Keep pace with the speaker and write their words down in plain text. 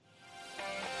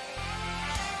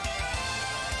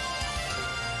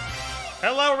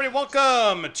Hello, everybody.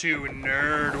 Welcome to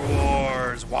Nerd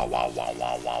Wars. Wah, wah, wah,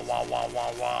 wah, wah, wah, wah,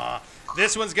 wah, wah.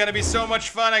 This one's going to be so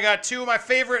much fun. I got two of my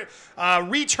favorite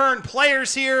return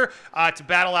players here to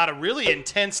battle out a really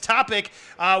intense topic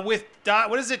with,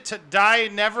 what is it, to die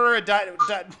never,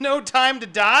 no time to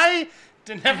die?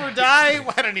 To never die?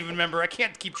 I don't even remember. I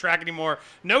can't keep track anymore.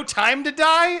 No time to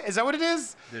die? Is that what it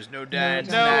is? There's no dying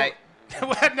No. tonight.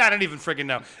 I don't even freaking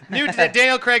know. New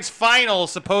Daniel Craig's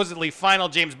supposedly final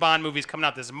James Bond movie is coming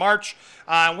out this March.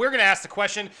 We're going to ask the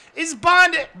question, is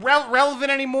Bond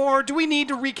relevant anymore? Do we need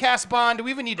to recast Bond? Do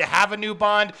we even need to have a new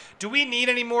Bond? Do we need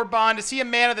any more Bond? Is he a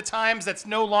man of the times that's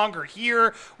no longer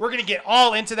here? We're going to get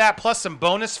all into that, plus some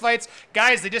bonus fights.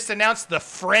 Guys, they just announced the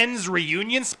Friends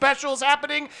reunion special is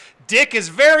happening. Dick is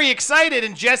very excited,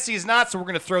 and Jesse is not, so we're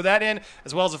going to throw that in,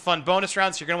 as well as a fun bonus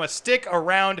round, so you're going to want to stick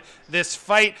around this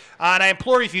fight. And I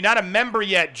implore you, if you're not a member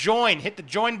yet, join. Hit the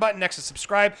join button next to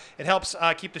subscribe. It helps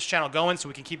keep this channel going, so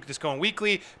we can keep this going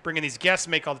weekly, bring in these guests,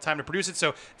 make all the time to produce it.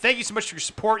 So thank you so much for your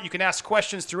support. You can ask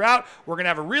questions throughout. We're going to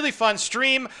have a really fun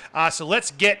stream, so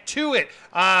let's get to it.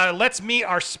 Let's meet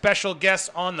our special guest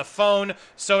on the phone.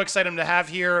 So excited to have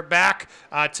here back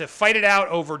to fight it out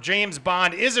over James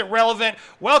Bond. Is it relevant?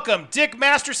 Welcome, Dick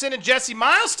Masterson and Jesse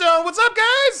Milestone. What's up,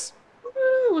 guys?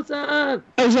 Woo, what's up?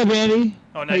 What's up, Andy?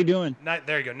 Oh, How you doing?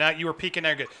 There you go. Now you were peeking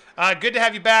there. Good. Good to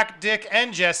have you back, Dick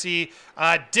and Jesse.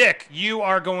 Dick, you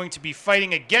are going to be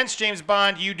fighting against James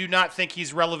Bond. You do not think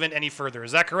he's relevant any further.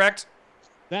 Is that correct?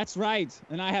 That's right,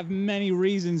 and I have many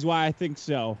reasons why I think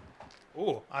so.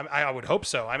 Ooh, I would hope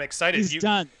so. I'm excited. He's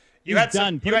done. You He's had some-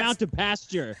 done. you Put him had- out to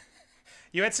pasture.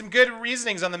 You had some good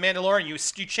reasonings on The Mandalorian. You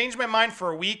changed my mind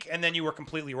for a week, and then you were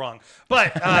completely wrong.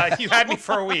 But you had me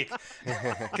for a week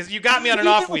because you got me on an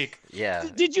off week. Yeah.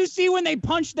 Did you see when they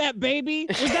punched that baby?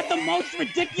 Was that the most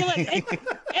ridiculous?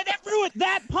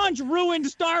 That punch ruined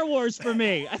Star Wars for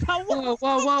me. I thought, Whoa,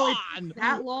 come whoa! on. It's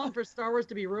that long for Star Wars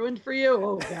to be ruined for you?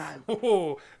 Oh God!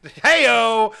 Ooh,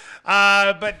 hey-o.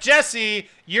 But Jesse,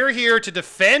 you're here to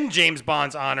defend James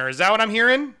Bond's honor. Is that what I'm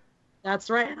hearing?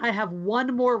 That's right. I have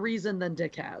one more reason than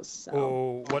Dick has. So.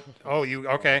 Oh, what? Oh, you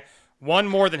okay? One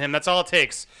more than him. That's all it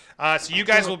takes. So you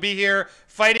guys will be here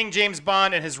fighting James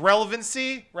Bond and his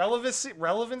relevancy.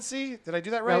 Did I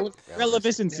do that right?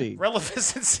 Relevancy.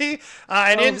 Relevancy.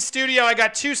 And in the studio, I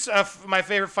got two of my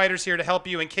favorite fighters here to help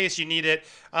you in case you need it.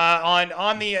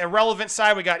 On the irrelevant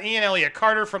side, we got Ian Elliott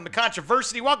Carter from The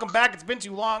Controversy. Welcome back. It's been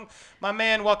too long, my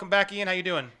man. Welcome back, Ian. How you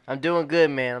doing? I'm doing good,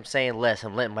 man. I'm saying less.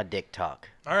 I'm letting my dick talk.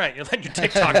 All right, you're letting your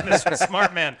dick talk in this one.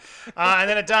 Smart man. And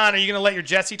then Adon, are you going to let your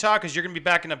Jesse talk? Because you're going to be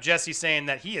backing up Jesse saying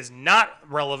that he is not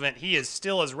relevant. He is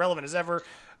still as relevant as ever.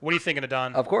 What are you thinking,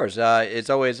 Adon? Of course, it's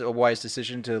always a wise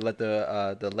decision to let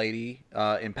the lady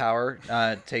in power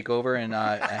take over and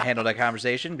handle that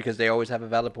conversation because they always have a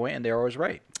valid point and they're always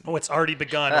right. Oh, it's already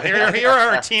begun. Here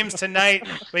are our teams tonight.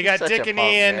 We got Such Dick a and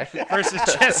punk, Ian man. versus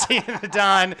Jesse and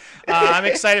Adon. I'm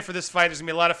excited for this fight. There's going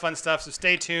to be a lot of fun stuff, so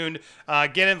stay tuned.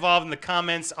 Get involved in the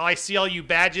comments. Oh, I see all you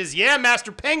badges. Yeah,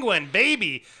 Master Penguin,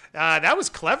 baby. That was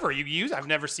clever. I've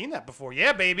never seen that before.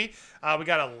 Yeah, baby. We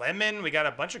got a lemon. We got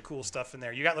a bunch of cool stuff in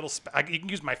there. You got you can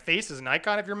use my face as an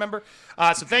icon if you remember.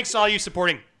 So thanks to all you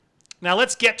supporting. Now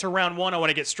let's get to round one. I want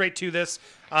to get straight to this.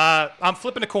 I'm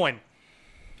flipping a coin.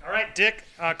 All right, Dick,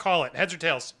 call it. Heads or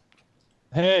tails?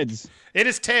 Heads. It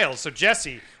is tails. So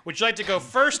Jesse, would you like to go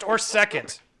first or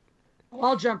second?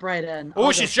 I'll jump right in.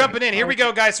 Oh, she's jumping in. Here we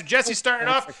go, guys. So Jesse's starting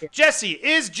off. Jesse,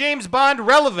 is James Bond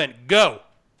relevant? Go.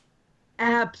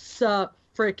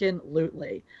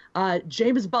 Abso-freaking-lutely.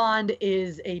 James Bond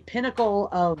is a pinnacle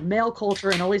of male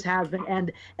culture and always has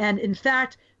been. And in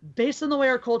fact, based on the way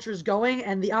our culture is going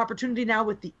and the opportunity now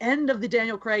with the end of the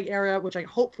Daniel Craig era, which I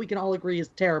hope we can all agree is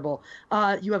terrible,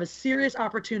 you have a serious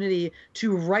opportunity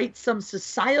to right some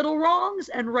societal wrongs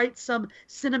and right some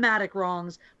cinematic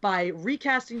wrongs by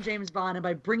recasting James Bond and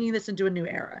by bringing this into a new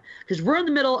era. Because we're in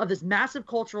the middle of this massive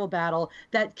cultural battle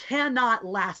that cannot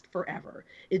last forever.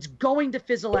 It's going to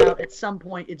fizzle out at some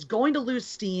point. It's going to lose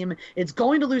steam. It's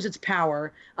going to lose its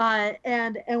power.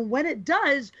 And when it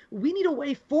does, we need a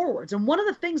way forwards. And one of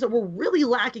the things that we're really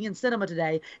lacking in cinema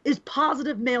today is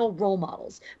positive male role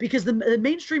models, because the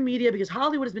mainstream media, because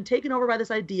Hollywood has been taken over by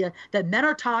this idea that men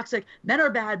are toxic, men are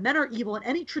bad, men are evil, and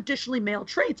any traditionally male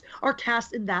traits are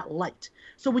cast in that light.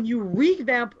 So when you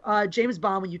revamp James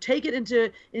Bond, when you take it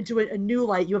into a new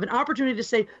light, you have an opportunity to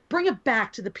say, bring it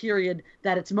back to the period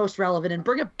that it's most relevant and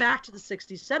bring it back to the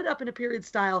 60s, set it up in a period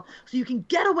style so you can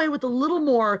get away with a little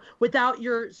more without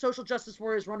your social justice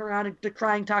warriors running around and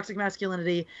decrying toxic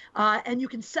masculinity, and you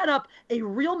can can set up a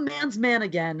real man's man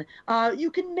again, you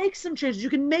can make some changes, you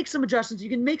can make some adjustments, you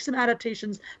can make some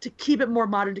adaptations to keep it more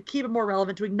modern, to keep it more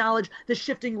relevant, to acknowledge the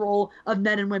shifting role of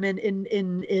men and women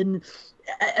in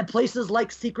places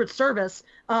like Secret Service,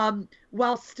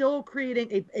 while still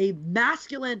creating a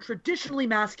masculine, traditionally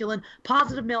masculine,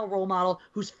 positive male role model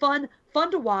who's fun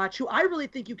to watch, who I really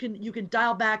think you can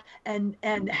dial back and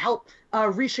help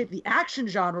reshape the action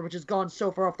genre, which has gone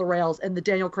so far off the rails, and the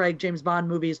Daniel Craig James Bond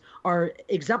movies are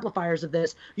exemplifiers of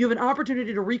this. You have an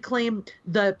opportunity to reclaim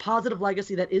the positive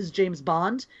legacy that is James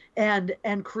Bond and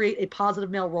create a positive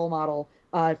male role model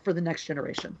for the next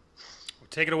generation.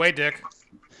 Take it away, Dick.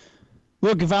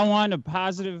 Look, if I want a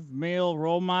positive male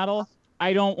role model,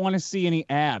 I don't want to see any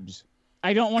abs.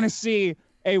 I don't want to see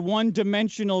a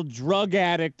one-dimensional drug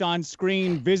addict on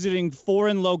screen visiting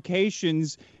foreign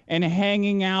locations and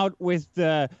hanging out with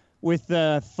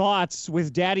thoughts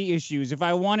with daddy issues. If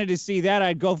I wanted to see that,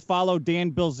 I'd go follow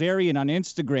Dan Bilzerian on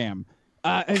Instagram.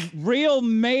 A real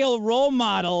male role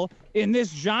model in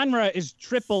this genre is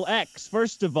XXX.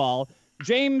 First of all,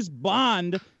 James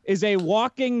Bond is a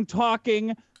walking,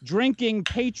 talking, drinking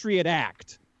patriot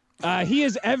act. He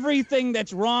is everything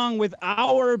that's wrong with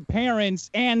our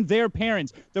parents and their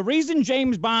parents. The reason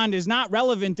James Bond is not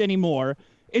relevant anymore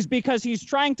is because he's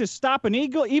trying to stop an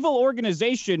evil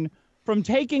organization from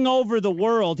taking over the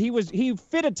world. He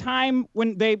fit a time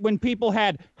when people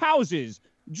had houses,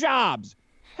 jobs,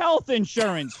 health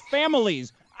insurance,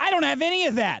 families. I don't have any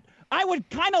of that. I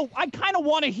kind of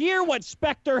want to hear what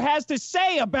Spectre has to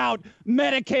say about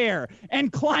Medicare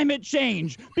and climate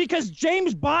change, because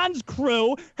James Bond's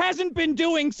crew hasn't been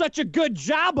doing such a good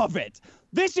job of it.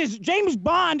 James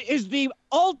Bond is the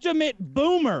ultimate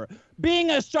boomer, being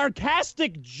a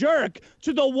sarcastic jerk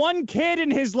to the one kid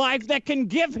in his life that can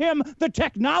give him the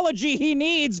technology he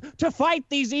needs to fight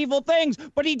these evil things,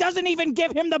 but he doesn't even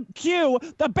give him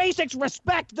the basic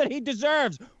respect that he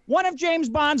deserves. One of James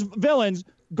Bond's villains,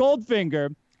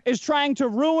 Goldfinger, is trying to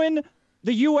ruin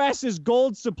the U.S.'s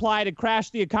gold supply to crash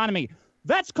the economy.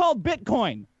 That's called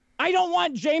Bitcoin. I don't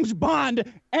want James Bond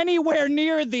anywhere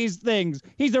near these things.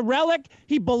 He's a relic.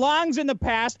 He belongs in the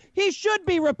past. He should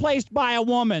be replaced by a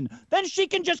woman. Then she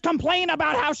can just complain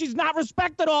about how she's not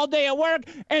respected all day at work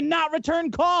and not return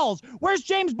calls. Where's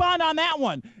James Bond on that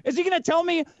one? Is he going to tell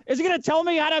me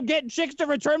how to get chicks to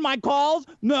return my calls?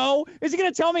 No. Is he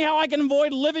going to tell me how I can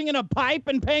avoid living in a pipe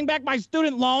and paying back my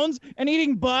student loans and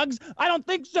eating bugs? I don't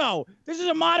think so. This is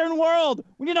a modern world.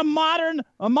 We need a modern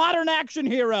action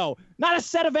hero, not a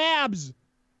set of abs.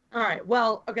 All right.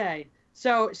 Well, okay.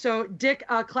 So Dick,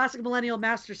 classic millennial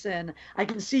Masterson, I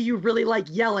can see you really like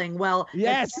yelling. Well,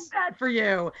 yes. That's too bad for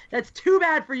you. That's too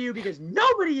bad for you, because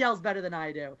nobody yells better than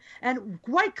I do. And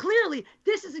quite clearly,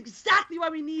 this is exactly why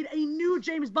we need a new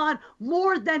James Bond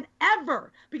more than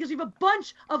ever, because we have a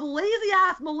bunch of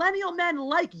lazy-ass millennial men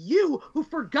like you who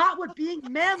forgot what being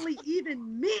manly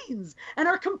even means and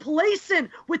are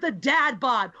complacent with a dad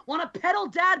bod, want to peddle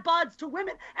dad bods to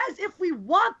women as if we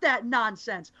want that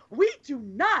nonsense. We do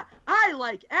not. I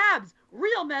like abs.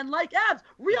 Real men like abs.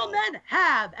 Real men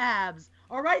have abs.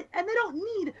 All right? And they don't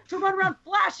need to run around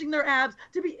flashing their abs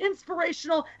to be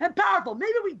inspirational and powerful.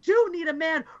 Maybe we do need a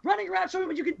man running around showing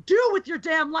what you can do with your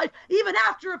damn life even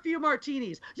after a few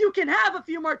martinis. You can have a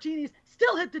few martinis,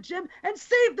 still hit the gym, and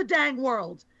save the dang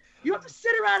world. You have to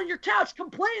sit around on your couch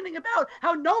complaining about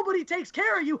how nobody takes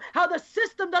care of you, how the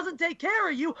system doesn't take care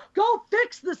of you. Go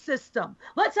fix the system.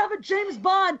 Let's have a James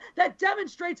Bond that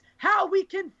demonstrates how we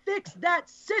can fix that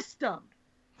system.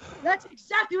 That's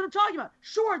exactly what I'm talking about.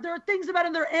 Sure, there are things about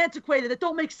it that are antiquated, that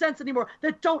don't make sense anymore,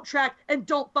 that don't track and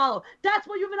don't follow. That's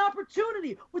why you have an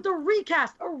opportunity with a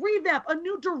recast, a revamp, a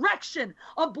new direction,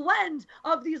 a blend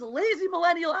of these lazy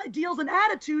millennial ideals and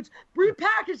attitudes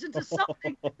repackaged into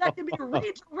something that can be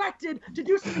redirected to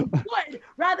do something good,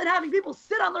 rather than having people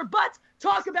sit on their butts,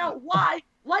 talk about why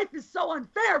life is so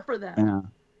unfair for them.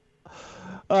 Yeah.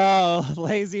 Oh,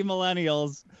 lazy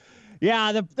millennials.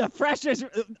 Yeah, the freshest,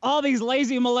 all these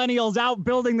lazy millennials out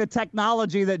building the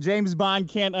technology that James Bond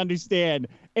can't understand.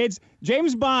 It's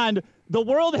James Bond. The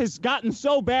world has gotten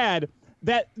so bad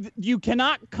that you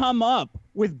cannot come up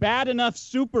with bad enough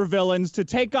supervillains to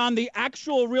take on the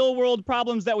actual real world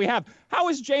problems that we have. How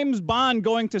is James Bond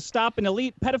going to stop an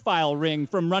elite pedophile ring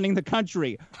from running the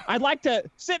country? I'd like to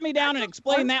sit me down and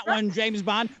explain that one, James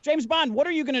Bond. James Bond, what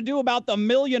are you going to do about the 1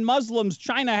 million Muslims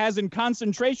China has in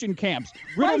concentration camps?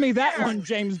 Riddle me that one,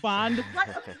 James Bond.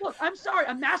 Look, I'm sorry.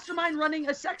 A mastermind running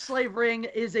a sex slave ring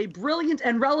is a brilliant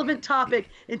and relevant topic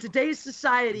in today's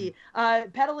society.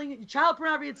 Peddling child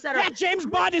pornography, etc. Yeah, James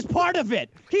Bond is part of it.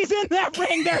 He's in that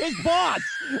saying they're his boss.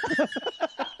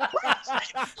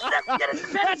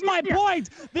 That's my point.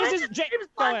 This is James Go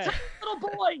Bond ahead. touch little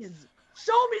boys.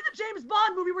 Show me the James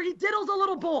Bond movie where he diddles a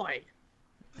little boy.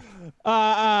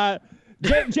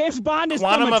 James Bond is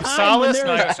Quantum from a of time when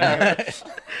Solace? there No, is-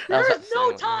 There is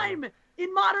no time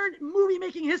in modern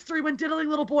movie-making history when diddling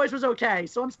little boys was okay.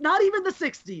 So it's not even the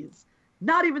 60s.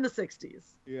 Not even the 60s.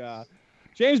 Yeah.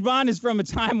 James Bond is from a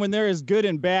time when there is good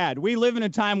and bad. We live in a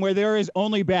time where there is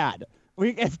only bad.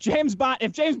 If James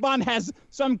Bond has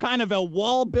some kind of a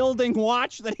wall building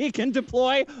watch that he can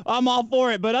deploy, I'm all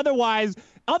for it. But otherwise,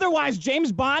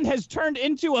 James Bond has turned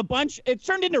into it's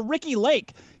turned into Ricky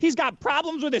Lake. He's got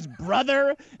problems with his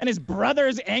brother, and his brother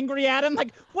is angry at him.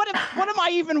 Like, what am I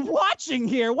even watching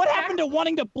here? What happened to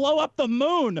wanting to blow up the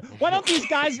moon? Why don't these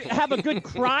guys have a good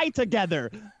cry together?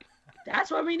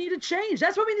 That's why we need to change.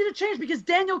 That's why we need to change, because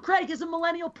Daniel Craig is a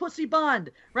millennial pussy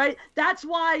Bond, right? That's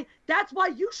why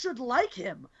you should like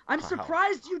him. I'm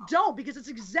surprised you don't, because it's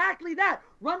exactly that.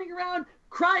 Running around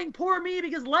crying, poor me,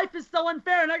 because life is so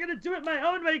unfair and I'm going to do it my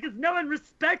own way because no one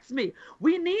respects me.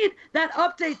 We need that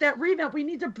update, that revamp. We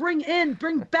need to bring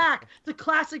back the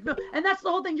classic. And that's the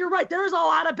whole thing. You're right. There's a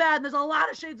lot of bad and there's a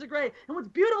lot of shades of gray. And what's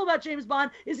beautiful about James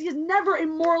Bond is he is never a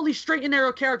morally straight and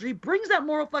narrow character. He brings that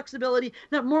moral flexibility,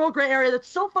 that moral gray area that's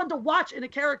so fun to watch in a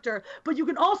character. But you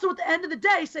can also, at the end of the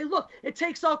day, say, look, it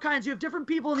takes all kinds. You have different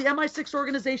people in the MI6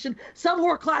 organization, some who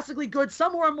are classically good,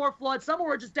 some who are more flawed, some who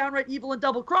are just downright evil and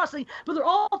double-crossing, but they're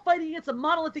all fighting against a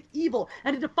monolithic evil.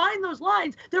 And to define those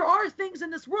lines, there are things in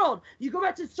this world. You go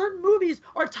back to certain movies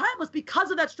are timeless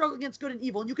because of that struggle against good and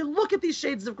evil. And you can look at these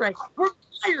shades of gray. We're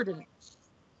tired in it.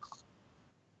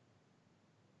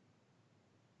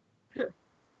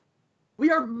 We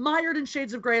are mired in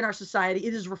shades of gray in our society.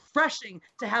 It is refreshing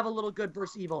to have a little good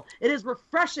versus evil. It is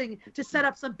refreshing to set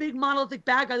up some big monolithic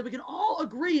bad guy that we can all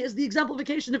agree is the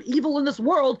exemplification of evil in this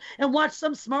world and watch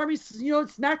some smarmy,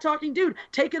 smack-talking dude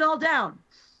take it all down.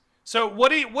 So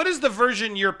what is the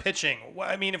version you're pitching?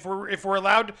 I mean, if we're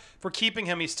allowed for keeping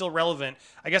him, he's still relevant.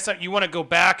 I guess that you want to go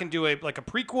back and do a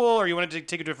prequel, or you want to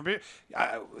take a different.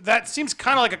 That seems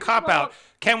kind of like a cop out.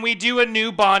 Can we do a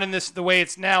new Bond in this the way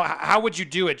it's now? How would you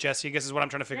do it, Jesse? I guess is what I'm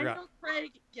trying to figure out. Daniel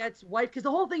Craig gets wiped, because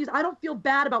the whole thing is I don't feel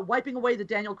bad about wiping away the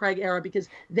Daniel Craig era, because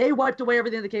they wiped away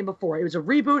everything that came before. It was a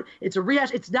reboot. It's a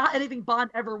rehash. It's not anything Bond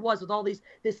ever was, with all this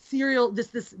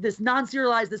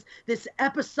non-serialized, this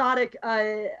episodic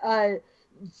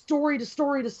story to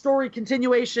story to story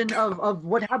continuation of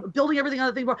what happened, building everything on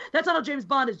the thing. That's not how James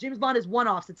Bond is. James Bond is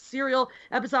one-offs. It's serial,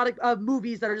 episodic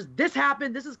movies that are just, this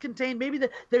happened, this is contained. Maybe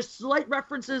there's slight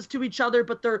references to each other,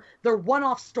 but they're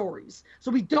one-off stories.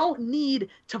 So we don't need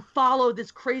to follow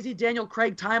this crazy Daniel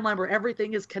Craig timeline where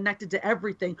everything is connected to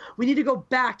everything. We need to go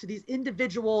back to these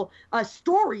individual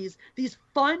stories, these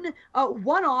fun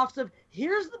one-offs of,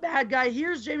 here's the bad guy,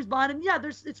 here's James Bond, and yeah,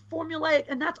 it's formulaic,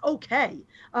 and that's okay.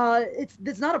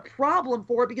 It's not a problem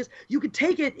for it, because you could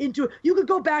you could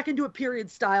go back into a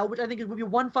period style, which I think would be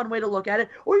one fun way to look at it,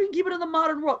 or you can keep it in the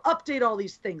modern world, update all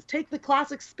these things, take the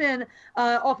classic spin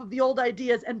off of the old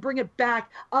ideas and bring it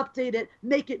back, update it,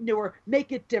 make it newer,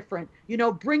 make it different.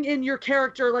 Bring in your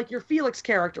character, like your Felix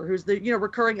character, who's the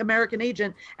recurring American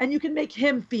agent, and you can make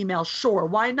him female, sure,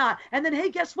 why not? And then, hey,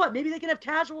 guess what? Maybe they can have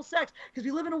casual sex, because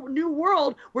we live in a new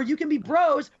world where you can be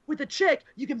bros with a chick,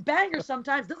 you can bang her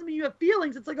sometimes, doesn't mean you have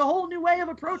feelings. It's like a whole new way of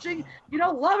approaching,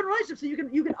 love and relationships. So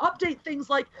you can update things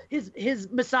like his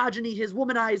misogyny, his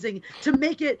womanizing, to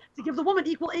give the woman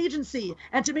equal agency,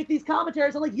 and to make these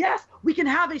commentaries on, like, yes, we can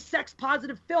have a sex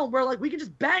positive film where, like, we can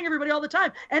just bang everybody all the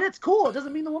time and it's cool. It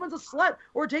doesn't mean the woman's a slut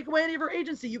or take away any of her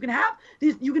agency. You can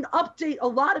update a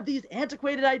lot of these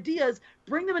antiquated ideas,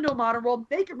 bring them into a modern world,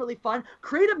 make it really fun,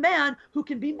 create a man who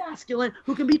can be masculine,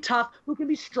 who can be tough, who can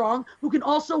be strong, who can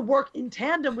also work in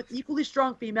tandem with equally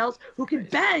strong females, who can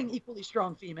bang equally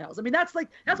strong females. I mean, that's one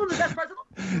of the best parts of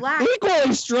it.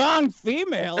 Equally strong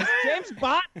females.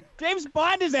 James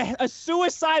Bond is a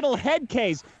suicidal head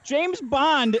case. James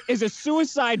Bond is a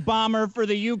suicide bomber for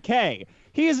the UK.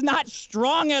 He is not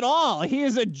strong at all. He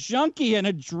is a junkie and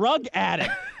a drug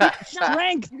addict.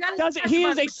 Strength doesn't. He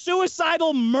is a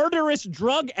suicidal, murderous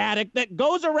drug addict that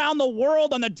goes around the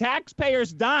world on the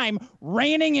taxpayer's dime,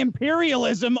 reigning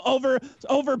imperialism over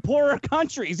poorer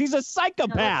countries. He's a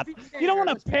psychopath. You don't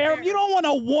want to pair. You don't want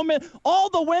a woman. All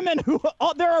the women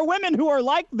there are women who are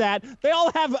like that. They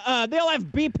all have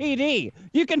BPD.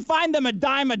 You can find them a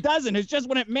dime a dozen. It's just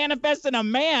when it manifests in a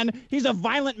man, he's a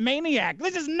violent maniac.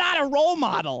 This is not a role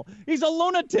model. He's a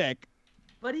lunatic.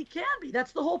 but he can be.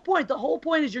 That's the whole point. The whole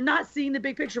point is you're not seeing the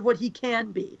big picture of what he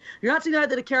can be. You're not seeing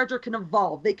that a character can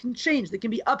evolve. They can change. They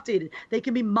can be updated. They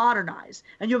can be modernized.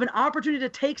 And you have an opportunity to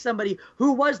take somebody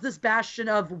who was this bastion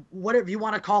of whatever you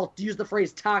want to call, to use the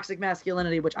phrase toxic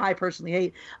masculinity, which I personally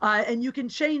hate, and you can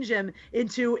change him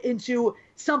into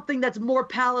something that's more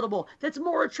palatable, that's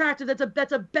more attractive,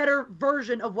 that's a better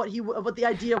version of what the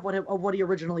idea of what he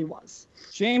originally was.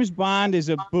 James Bond is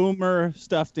a boomer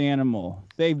stuffed animal.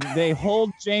 They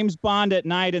hold James Bond at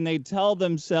night and they tell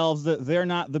themselves that they're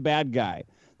not the bad guy.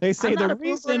 They say I'm not the a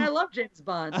boomer reason. and I love James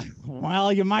Bond.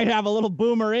 Well, you might have a little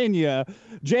boomer in you.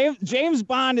 James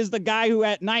Bond is the guy who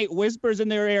at night whispers in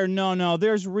their ear, no,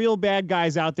 there's real bad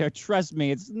guys out there. Trust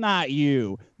me, it's not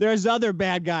you. There's other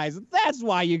bad guys. That's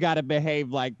why you got to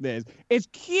behave like this. It's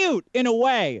cute in a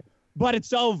way, but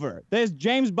it's over.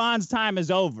 James Bond's time is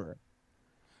over.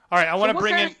 All right, I want to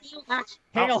bring in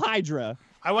Hail Hydra.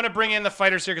 I want to bring in the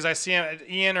fighters here because I see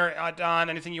Ian or Don.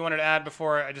 Anything you wanted to add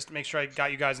before I just make sure I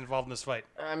got you guys involved in this fight?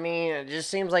 I mean, it just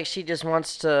seems like she just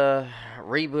wants to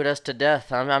reboot us to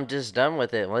death. I'm just done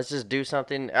with it. Let's just do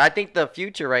something. I think the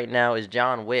future right now is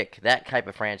John Wick, that type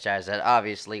of franchise that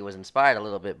obviously was inspired a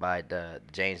little bit by the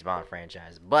James Bond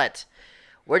franchise. But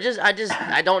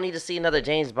I don't need to see another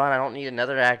James Bond. I don't need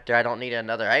another actor. I don't need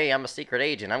another, hey, I'm a secret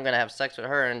agent. I'm going to have sex with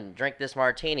her and drink this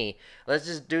martini. Let's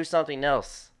just do something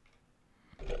else.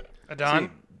 Don? See,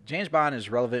 James Bond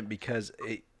is relevant because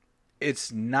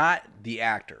it's not the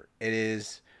actor. It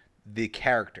is the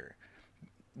character.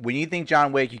 When you think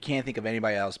John Wick, you can't think of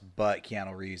anybody else but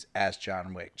Keanu Reeves as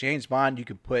John Wick. James Bond, you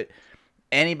can put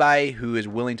anybody who is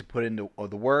willing to put into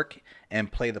the work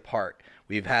and play the part.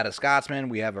 We've had a Scotsman.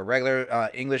 We have a regular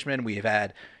Englishman. We've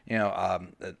had,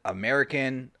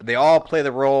 American. They all play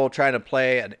the role, trying to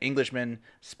play an Englishman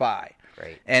spy.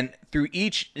 Right. And through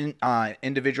each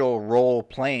individual role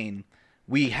playing,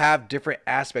 we have different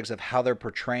aspects of how they're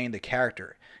portraying the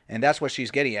character. And that's what she's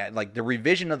getting at. Like, the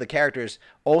revision of the character is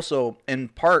also, in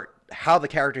part, how the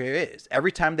character is.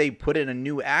 Every time they put in a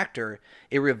new actor,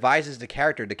 it revises the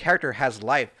character. The character has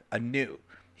life anew.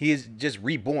 He is just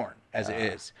reborn as it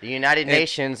is. The United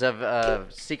Nations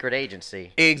of secret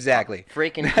agency. Exactly.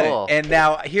 Freaking cool. And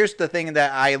now here's the thing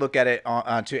that I look at it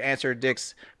to answer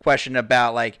Dick's question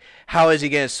about, like, how is he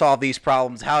going to solve these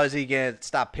problems? How is he going to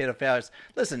stop pedophiles?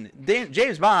 Listen,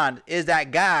 James Bond is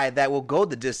that guy that will go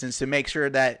the distance to make sure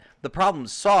that the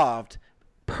problem's solved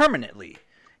permanently.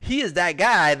 He is that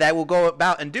guy that will go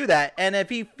about and do that. And if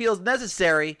he feels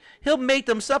necessary, he'll make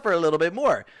them suffer a little bit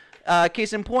more.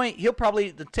 Case in point, he'll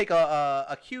probably take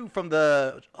a cue from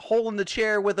the hole in the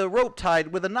chair with a rope tied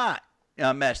with a knot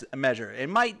measure. It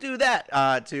might do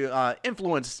that to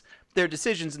influence their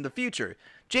decisions in the future.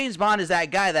 James Bond is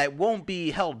that guy that won't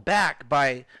be held back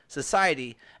by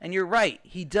society. And you're right,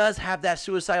 he does have that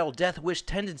suicidal death wish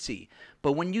tendency.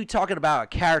 But when you're talking about a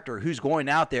character who's going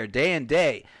out there day and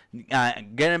day,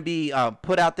 going to be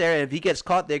put out there, and if he gets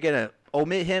caught, they're going to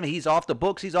omit him. He's off the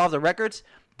books. He's off the records.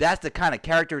 That's the kind of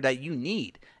character that you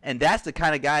need. And that's the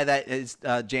kind of guy that is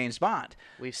James Bond.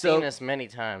 We've seen this many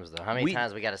times, though. How many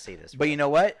times we got to see this? But you know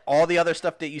what? All the other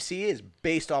stuff that you see is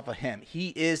based off of him. He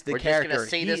is the character. We're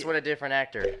just going to see this with a different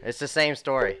actor. It's the same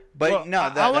story. But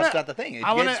no, that's not the thing. It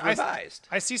gets revised.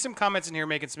 I see some comments in here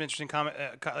making some interesting comment.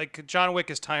 Like, John Wick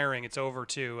is tiring. It's over,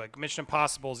 too. Like, Mission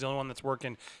Impossible is the only one that's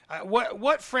working.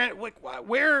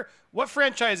 What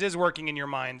franchise is working in your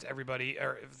mind, everybody,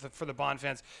 or for the Bond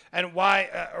fans? And why,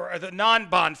 or the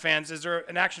non-Bond fans, is there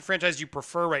an action franchise you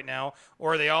prefer right now,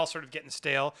 or are they all sort of getting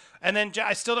stale? And then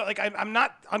I still don't, like, I'm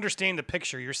not understanding the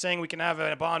picture. You're saying we can have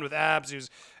a Bond with abs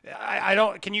I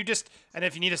don't, can you just, and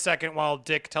if you need a second while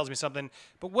Dick tells me something,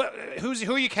 but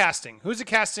who are you casting? Who's the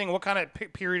casting? What kind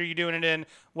of period are you doing it in?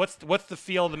 What's the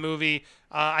feel of the movie?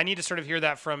 I need to sort of hear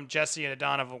that from Jesse and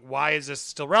Adon of why is this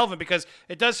still relevant? Because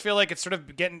it does feel like it's sort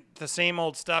of getting the same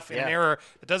old stuff in an era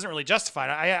that doesn't really justify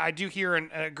it. I do hear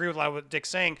and agree with a lot of what Dick's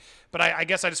saying, but I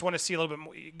guess I just want to see a little bit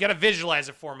more. You got to visualize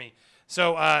it for me.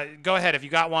 So go ahead if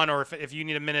you got one, or if you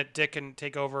need a minute, Dick can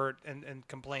take over and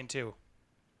complain too.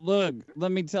 Look,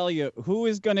 let me tell you, who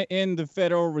is going to end the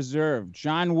Federal Reserve,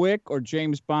 John Wick or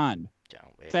James Bond? John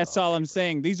Wick. That's all I'm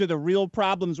saying. These are the real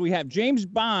problems we have. James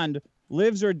Bond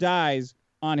lives or dies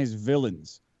on his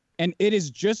villains. And it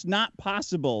is just not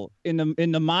possible in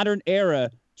the modern era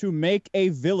to make a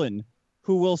villain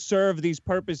who will serve these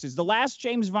purposes. The last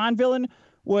James Bond villain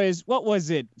was, what was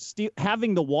it?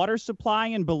 Having the water supply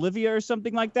in Bolivia or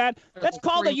something like that? That's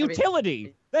called a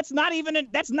utility. That's not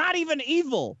even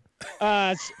evil.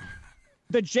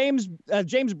 The James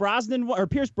Brosnan or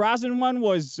Pierce Brosnan one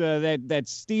was that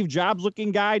Steve Jobs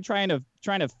looking guy trying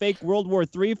to fake World War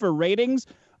III for ratings.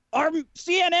 Our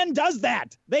CNN does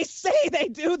that. They say they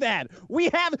do that.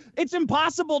 It's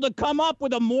impossible to come up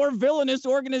with a more villainous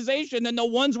organization than the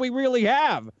ones we really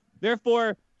have.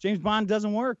 Therefore, James Bond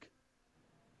doesn't work.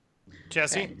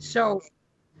 Jesse? So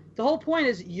the whole point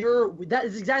is that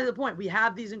is exactly the point. We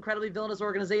have these incredibly villainous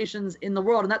organizations in the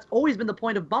world, and that's always been the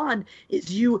point of Bond. It's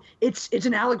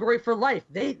an allegory for life.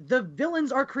 The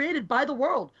villains are created by the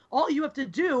world. All you have to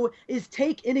do is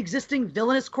take an existing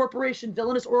villainous corporation,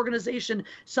 villainous organization,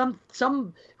 some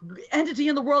entity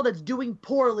in the world that's doing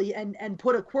poorly, and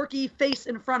put a quirky face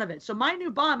in front of it. So my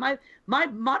new Bond, my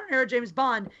modern era James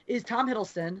Bond is Tom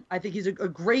Hiddleston. I think he's a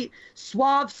great,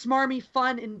 suave, smarmy,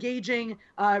 fun, engaging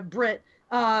Brit.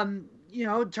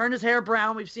 Turn his hair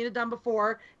brown. We've seen it done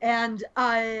before, and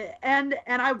I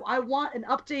want an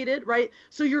updated, right?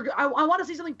 So I want to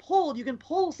see something pulled. You can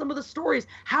pull some of the stories.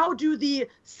 I think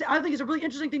it's a really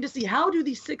interesting thing to see. How do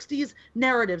the '60s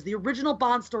narratives, the original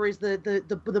Bond stories,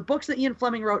 the books that Ian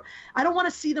Fleming wrote? I don't want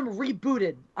to see them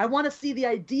rebooted. I want to see the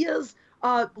ideas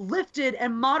lifted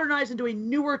and modernized into a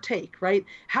newer take, right?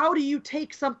 How do you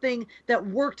take something that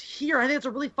worked here? I think it's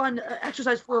a really fun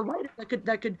exercise for a writer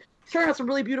that could turn out some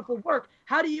really beautiful work.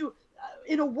 How do you,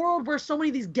 in a world where so many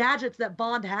of these gadgets that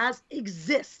Bond has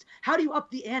exist, how do you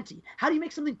up the ante? How do you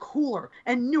make something cooler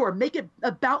and newer? Make it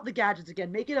about the gadgets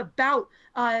again. Make it about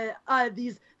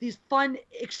these fun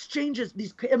exchanges.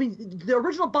 The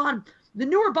original Bond. The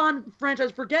newer Bond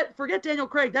franchise, forget Daniel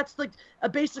Craig. That's like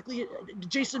basically a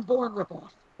Jason Bourne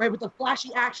ripoff, right? With the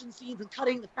flashy action scenes and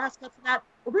cutting, the fast cuts and that.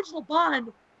 Original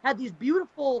Bond had these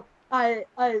beautiful,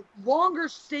 longer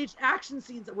staged action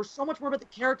scenes that were so much more about the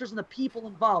characters and the people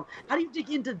involved. How do you dig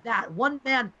into that? One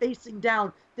man facing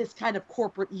down this kind of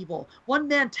corporate evil. One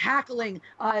man tackling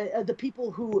the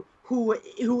people who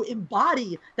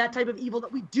embody that type of evil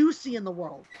that we do see in the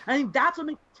world. I think that's what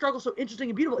makes the struggle so interesting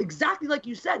and beautiful. Exactly like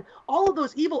you said, all of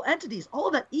those evil entities, all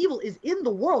of that evil is in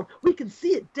the world. We can see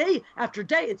it day after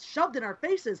day. It's shoved in our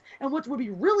faces. And what would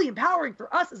be really empowering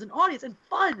for us as an audience and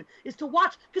fun is to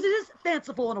watch, because it is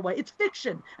fanciful in a way. It's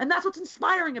fiction. And that's what's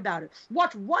inspiring about it.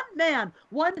 Watch one man,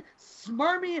 one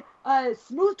smarmy,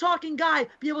 smooth-talking guy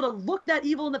be able to look that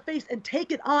evil in the face and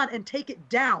take it on and take it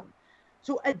down.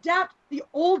 So adapt the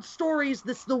old stories,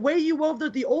 the way you wove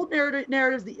the old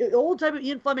narratives, the old type of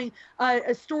Ian Fleming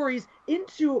stories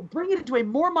bring it into a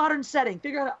more modern setting.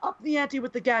 Figure out how to up the ante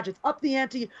with the gadgets, up the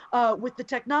ante with the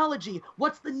technology.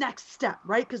 What's the next step,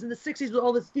 right? Because in the 60s with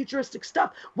all this futuristic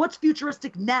stuff, what's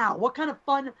futuristic now? What kind of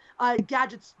fun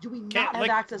gadgets do we not have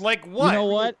access to? Like what? You know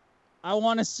what? I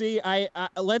want to see.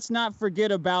 Let's not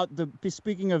forget about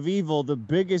speaking of evil, the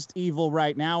biggest evil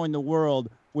right now in the world,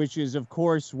 which is of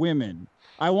course women.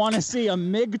 I want to see a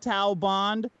MGTOW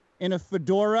Bond in a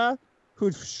fedora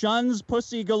who shuns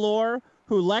pussy galore,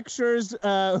 who lectures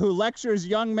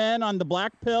young men on the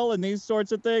black pill and these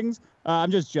sorts of things.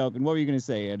 I'm just joking. What were you going to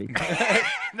say, Andy?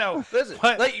 No, listen.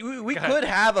 Like we could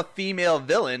have a female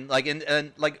villain, like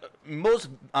in like most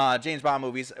James Bond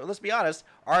movies. Let's be honest,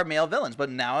 are male villains, but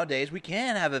nowadays we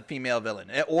can have a female villain,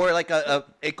 or like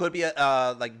it could be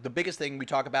like the biggest thing we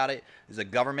talk about it is the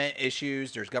government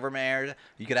issues. There's government errors.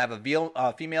 You could have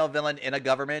a female villain in a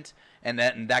government, and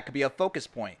that could be a focus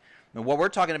point. And what we're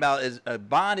talking about is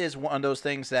Bond is one of those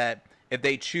things that if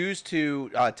they choose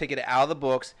to take it out of the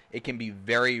books, it can be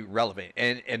very relevant,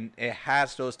 and it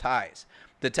has those ties.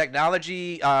 The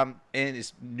technology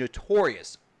is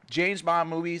notorious. James Bond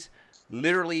movies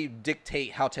literally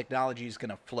dictate how technology is going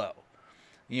to flow.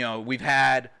 You know, we've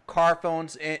had car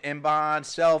phones in Bond,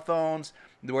 cell phones,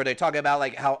 where they talk about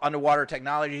like how underwater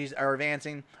technologies are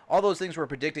advancing. All those things were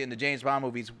predicted in the James Bond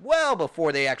movies well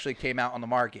before they actually came out on the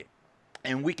market.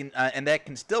 And we can, and that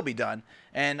can still be done.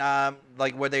 And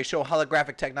like where they show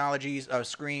holographic technologies,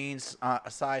 screens,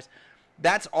 size,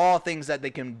 that's all things that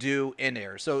they can do in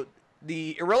there. So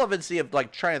the irrelevancy of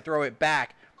like trying to throw it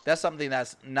back, that's something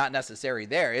that's not necessary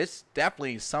there. It's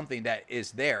definitely something that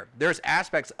is there. There's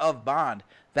aspects of Bond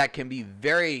that can be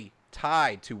very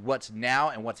tied to what's now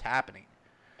and what's happening.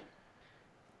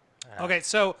 Okay,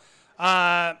 so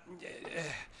I'm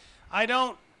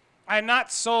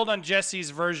not sold on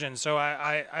Jesse's version. So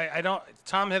I don't.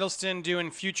 Tom Hiddleston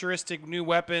doing futuristic new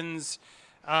weapons.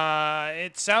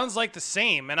 It sounds like the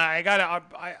same, and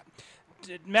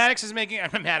Maddox is making.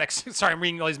 Maddox. Sorry, I'm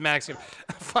reading all these Maddox.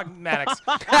 Fuck Maddox.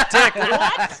 Dick.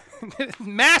 What?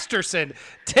 Masterson.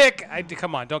 Dick.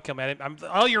 Come on, don't kill me.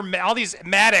 All these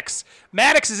Maddox.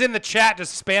 Maddox is in the chat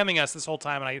just spamming us this whole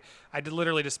time, and I did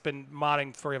literally just been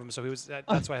modding 3 of them, so he was.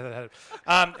 That's why I had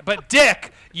it. But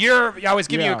Dick, I always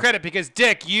give you credit because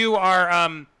Dick, you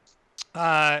are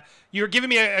you're giving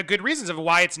me a good reasons of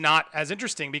why it's not as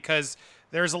interesting because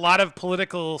there's a lot of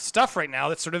political stuff right now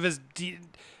that sort of is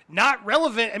not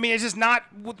relevant. I mean, it's just not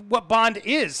what Bond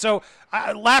is. So,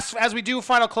 as we do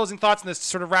final closing thoughts on this to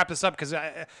sort of wrap this up, because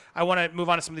I want to move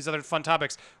on to some of these other fun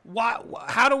topics.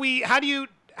 How do you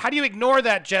ignore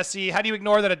that, Jesse? How do you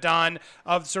ignore that Adon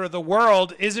of sort of the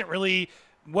world isn't really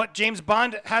what James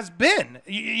Bond has been?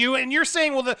 You're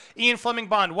saying, well, the Ian Fleming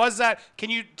Bond was that. Can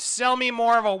you sell me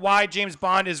more of a why James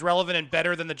Bond is relevant and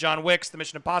better than the John Wicks, the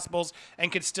Mission Impossibles,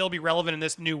 and could still be relevant in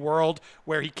this new world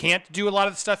where he can't do a lot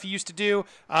of the stuff he used to do?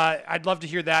 I'd love to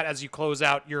hear that as you close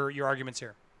out your arguments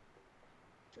here.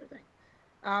 Sure thing.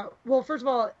 Well, first of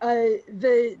all,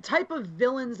 the type of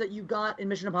villains that you got in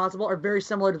Mission Impossible are very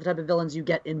similar to the type of villains you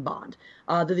get in Bond.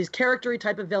 They're these character-y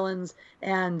type of villains,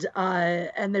 and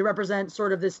they represent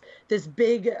sort of this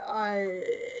big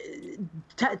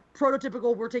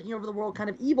prototypical we're taking over the world kind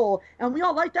of evil, and we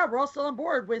all like that. We're all still on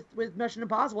board with Mission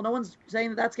Impossible. No one's saying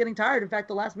that that's getting tired. In fact,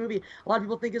 the last movie a lot of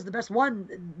people think is the best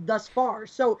one thus far.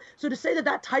 So to say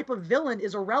that type of villain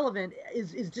is irrelevant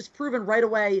is just proven right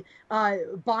away by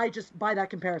that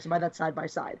comparison, by that side by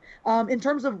side. In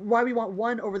terms of why we want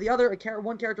one over the other,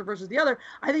 one character versus the other,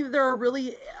 I think that there are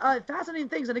really fascinating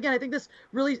things. And again, I think this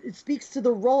really speaks to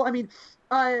the role. I mean,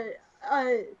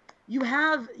 you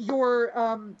have your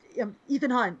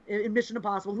Ethan Hunt in Mission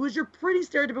Impossible, who is your pretty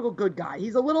stereotypical good guy.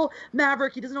 He's a little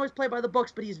maverick. He doesn't always play by the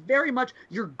books, but he's very much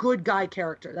your good guy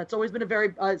character. That's always been a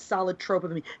very solid trope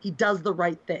of him. He does the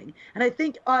right thing. And I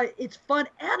think it's fun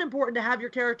and important to have your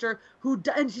character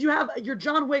and you have your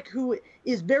John Wick, who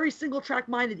is very single-track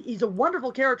minded. He's a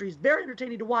wonderful character. He's very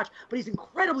entertaining to watch, but he's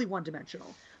incredibly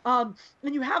one-dimensional. And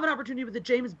you have an opportunity with the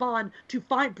James Bond to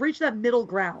breach that middle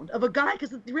ground of a guy,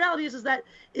 because the reality is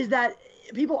that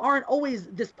people aren't always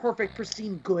this perfect,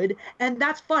 pristine good, and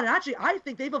that's fun. And actually, I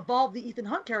think they've evolved the Ethan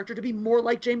Hunt character to be more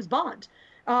like James Bond.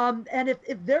 And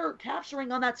if they're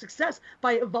capturing on that success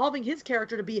by evolving his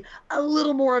character to be a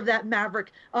little more of that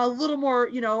maverick, a little more,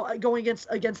 going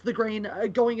against the grain,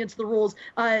 going against the rules,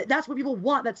 that's what people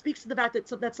want. That speaks to the fact that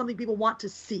that's something people want to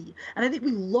see. And I think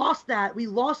we lost that. We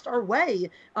lost our way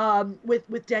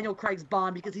with Daniel Craig's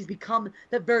Bond, because he's become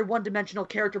that very one-dimensional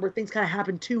character where things kind of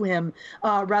happen to him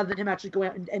rather than him actually going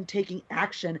out and taking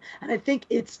action. And I think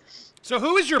it's... So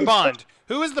who is your Bond?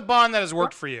 Who is the Bond that has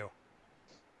worked for you?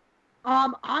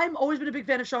 I'm always been a big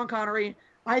fan of Sean Connery.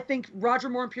 I think Roger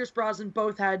Moore and Pierce Brosnan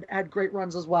both had great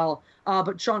runs as well.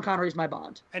 But Sean Connery is my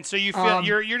Bond. And so you feel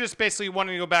you're just basically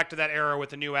wanting to go back to that era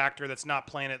with a new actor that's not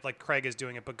playing it like Craig is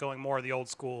doing it, but going more of the old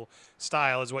school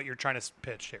style is what you're trying to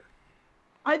pitch here.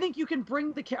 I think you can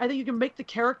make the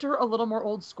character a little more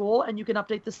old school, and you can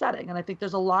update the setting. And I think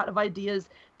there's a lot of ideas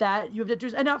that you have to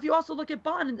do. And now, if you also look at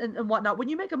Bond and whatnot, when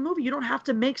you make a movie, you don't have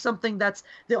to make something that's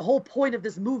the whole point of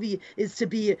this movie is to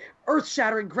be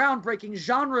earth-shattering, groundbreaking,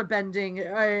 genre-bending.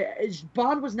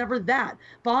 Bond was never that.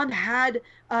 Bond had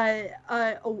the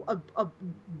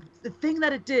thing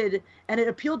that it did, and it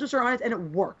appealed to certain audience, and it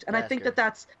worked. And I think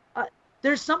that's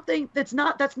there's something that's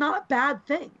not a bad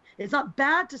thing. It's not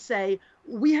bad to say,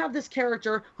 we have this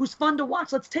character who's fun to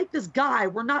watch. Let's take this guy.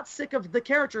 We're not sick of the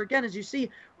character. Again, as you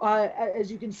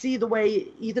can see the way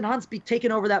Ethan Hunt's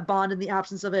taken over that Bond in the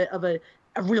absence of a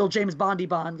real James Bondy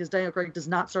Bond, because Daniel Craig does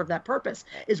not serve that purpose,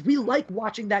 is we like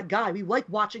watching that guy. We like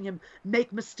watching him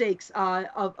make mistakes,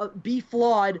 be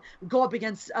flawed, go up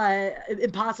against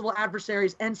impossible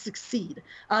adversaries and succeed.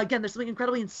 Again, there's something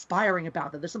incredibly inspiring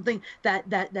about that. There's something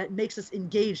that makes us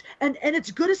engaged. And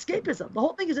it's good escapism. The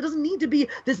whole thing is it doesn't need to be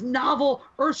this novel,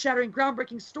 earth-shattering,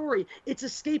 groundbreaking story. It's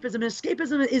escapism. And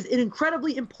escapism is an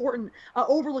incredibly important,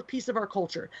 overlooked piece of our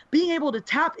culture. Being able to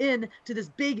tap in to this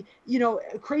big,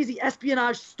 crazy espionage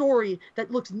story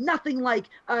that looks nothing like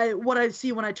what I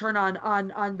see when I turn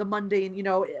on the mundane,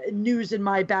 news in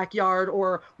my backyard,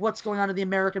 or what's going on in the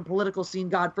American political scene,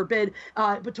 God forbid.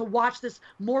 But to watch this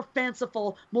more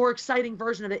fanciful, more exciting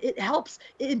version of it, it helps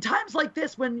in times like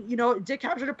this when, Dick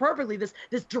captured it perfectly, this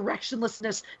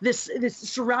directionlessness, this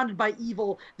surrounded by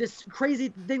evil, this crazy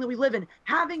thing that we live in.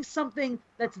 Having something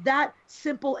that's that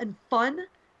simple and fun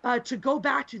to go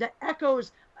back to, that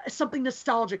echoes something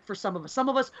nostalgic for some of us. Some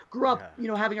of us grew up,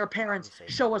 having our parents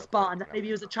show us Bond. Maybe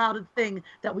it was a childhood thing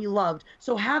that we loved.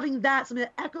 So having that, something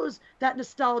that echoes that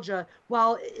nostalgia,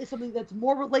 while it's something that's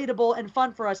more relatable and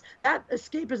fun for us, that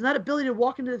escapism, that ability to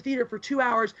walk into the theater for 2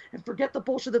 hours and forget the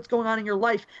bullshit that's going on in your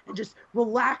life and just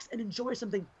relax and enjoy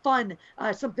something fun,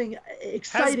 something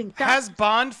exciting. Has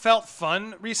Bond felt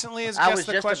fun recently? I was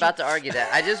just about to argue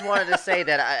that. I just wanted to say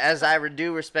that as I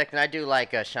do respect, and I do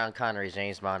like Sean Connery's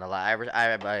James Bond a lot.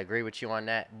 I agree with you on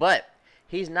that, but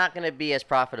he's not going to be as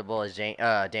profitable as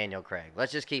Daniel Craig.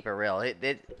 Let's just keep it real.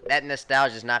 That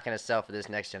nostalgia is not going to sell for this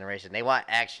next generation. They want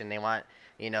action. They want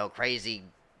crazy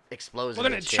explosive. Well,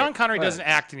 then and shit. Sean Connery doesn't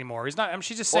act anymore. He's not. I mean,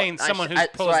 she's just saying someone who so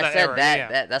pulls I that said era. that,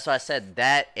 Yeah. that's why I said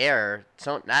that era.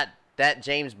 So not that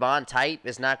James Bond type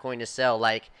is not going to sell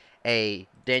like a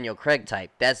Daniel Craig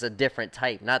type. That's a different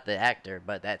type, not the actor,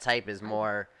 but that type is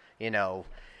more,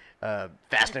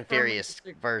 Fast and Furious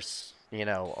versus,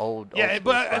 old. Yeah, old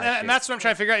but school spy and shit. that's what I'm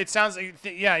trying to figure out. It sounds like,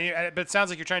 but it sounds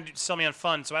like you're trying to sell me on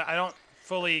fun. So I don't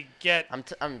fully get.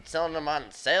 I'm selling them on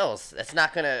sales. That's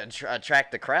not gonna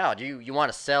attract the crowd. You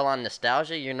want to sell on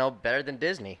nostalgia? Better than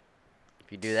Disney.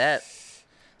 If you do that.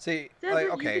 See, Yeah, like,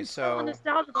 but you okay, can sell on so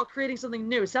nostalgia while creating something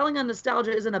new. Selling on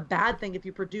nostalgia isn't a bad thing if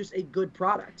you produce a good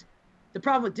product. The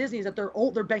problem with Disney is that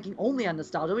they're banking only on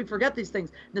nostalgia. We forget these things.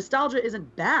 Nostalgia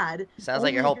isn't bad. Sounds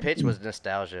like your Only whole pitch was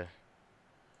nostalgia.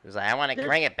 It was like, I want to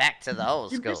bring it back to the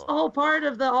old You missed the school. whole part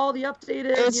of all the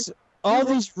updated. All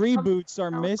these reboots are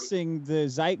missing the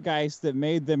zeitgeist that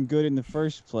made them good in the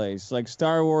first place. Like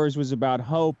Star Wars was about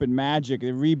hope and magic. They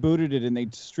rebooted it and they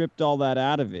stripped all that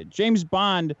out of it. James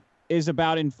Bond is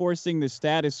about enforcing the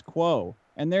status quo,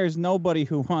 and there's nobody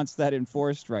who wants that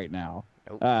enforced right now.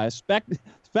 Nope.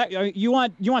 You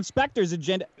want Spectre's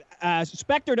agenda.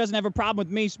 Spectre doesn't have a problem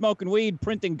with me smoking weed,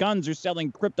 printing guns, or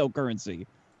selling cryptocurrency.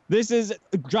 This is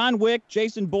John Wick,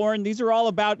 Jason Bourne. These are all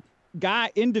about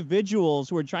individuals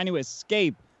who are trying to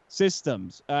escape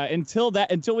systems. Until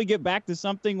we get back to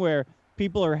something where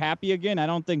people are happy again, I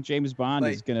don't think James Bond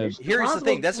is gonna. Here's the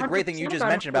thing. That's a great thing you just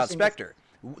mentioned about Spectre.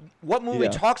 What movie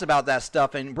talks about that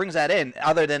stuff and brings that in,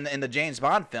 other than in the James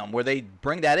Bond film, where they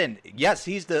bring that in? Yes,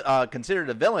 he's considered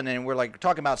a villain, and we're like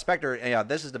talking about Spectre.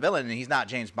 This is the villain, and he's not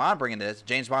James Bond bringing this.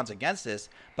 James Bond's against this,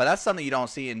 but that's something you don't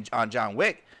see on John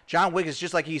Wick. John Wick is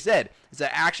just like he said. It's an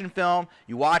action film.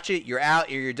 You watch it, you're out,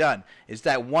 or you're done. It's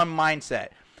that one mindset.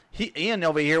 Ian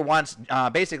over here wants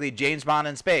basically James Bond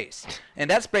in space, and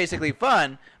that's basically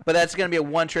fun, but that's going to be a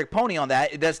one-trick pony on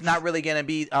that. That's not really going to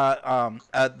be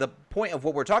the point of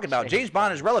what we're talking about. James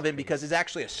Bond is relevant because it's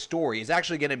actually a story. It's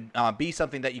actually going to be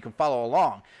something that you can follow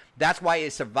along. That's why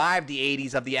it survived the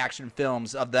 80s of the action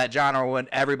films of that genre when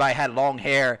everybody had long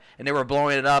hair and they were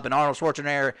blowing it up, and Arnold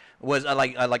Schwarzenegger was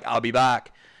like I'll be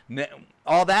back.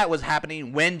 All that was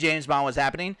happening when James Bond was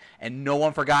happening, and no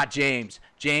one forgot James.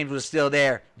 James was still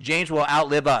there. James will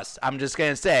outlive us. I'm just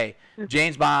going to say,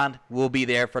 James Bond will be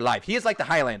there for life. He is like the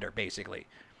Highlander, basically.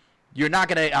 You're not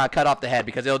going to cut off the head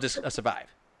because it'll just survive.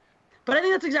 But I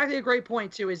think that's exactly a great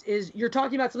point, too, is you're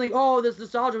talking about something, this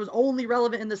nostalgia was only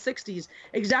relevant in the 60s.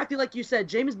 Exactly like you said,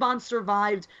 James Bond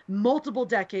survived multiple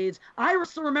decades. I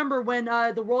still remember when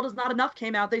The World Is Not Enough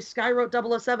came out, they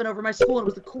skywrote 007 over my school, and it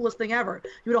was the coolest thing ever.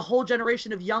 You had a whole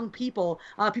generation of young people,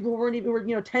 people who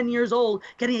were 10 years old,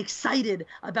 getting excited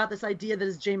about this idea that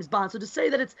is James Bond. So to say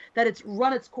that it's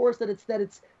run its course, that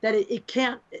it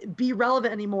can't be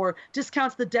relevant anymore,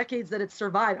 discounts the decades that it's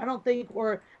survived.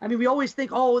 We always think,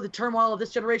 the turmoil of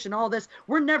this generation, all this.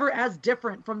 We're never as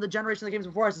different from the generation that came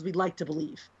before us as we'd like to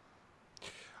believe.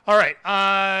 All right,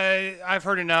 I've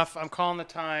heard enough. I'm calling the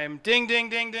time. Ding, ding,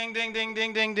 ding, ding, ding, ding,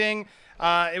 ding, ding, ding.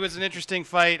 It was an interesting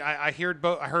fight. I heard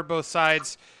both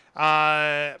sides.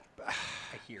 I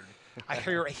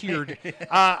heard.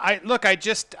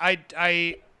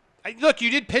 Look, you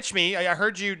did pitch me. I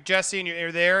heard you, Jesse, and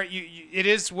you're there. It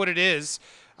is what it is.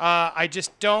 I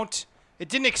just don't. It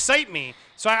didn't excite me.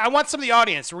 So I want some of the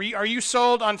audience. Are you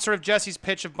sold on sort of Jesse's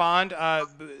pitch of Bond?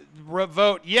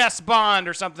 Vote yes, Bond,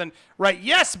 or something. Right?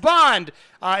 Yes, Bond.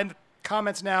 In the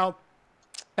comments now,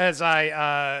 as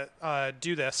I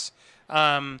do this,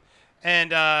 and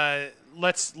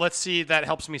let's see if that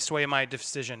helps me sway my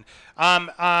decision.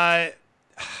 I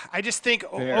just think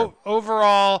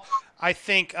overall, I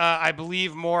think I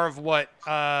believe more of what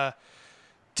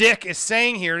Dick is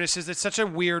saying here. This is, it's such a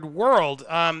weird world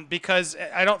because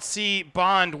I don't see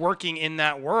Bond working in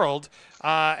that world,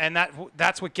 and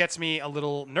that's what gets me a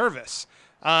little nervous.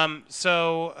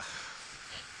 So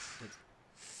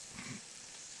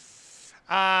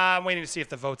I'm waiting to see if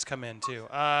the votes come in too.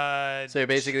 So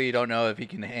basically, you don't know if he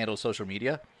can handle social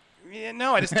media? Yeah,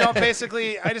 no, I just don't.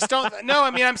 No,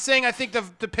 I mean, I'm saying I think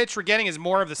the pitch we're getting is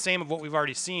more of the same of what we've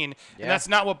already seen, and that's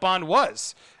not what Bond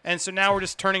was. And so now we're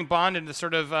just turning Bond into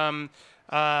sort of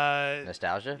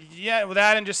nostalgia. Yeah, with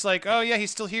that, and just like, oh yeah,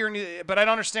 he's still here, but I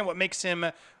don't understand what makes him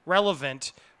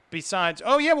relevant. Besides,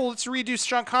 let's redo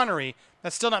Sean Connery.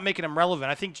 That's still not making him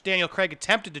relevant. I think Daniel Craig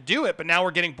attempted to do it, but now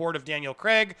we're getting bored of Daniel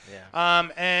Craig. Yeah.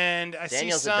 And I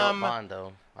Daniel's see some. a dope Bond,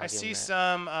 though. I see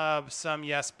some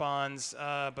yes Bonds,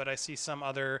 but I see some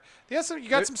other. You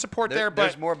got some support there, but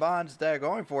there's more Bonds that are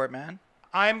going for it, man.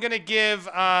 I'm going to give,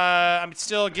 I'm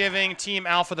still giving Team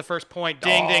Alpha the first point.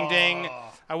 Ding, ding, ding.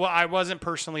 I wasn't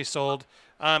personally sold.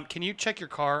 Can you check your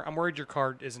car? I'm worried your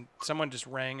car isn't. Someone just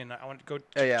rang, and I want to go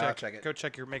check. I'll check it. Go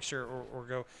check make sure, or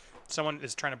go. Someone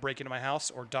is trying to break into my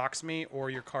house or dox me, or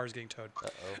your car is getting towed.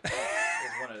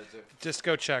 Just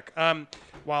go check.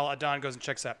 While Adon goes and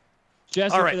checks that.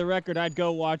 Jesse, All right. for the record, I'd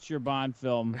go watch your Bond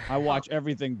film. I watch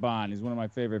everything Bond. He's one of my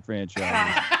favorite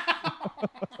franchises.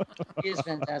 He is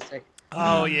fantastic.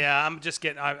 Oh yeah, I'm just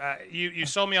getting. You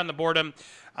sold me on the boredom.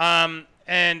 Sorry,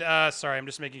 I'm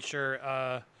just making sure.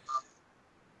 All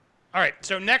right,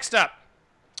 so next up,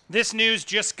 this news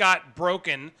just got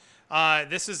broken.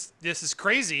 This is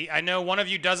crazy. I know one of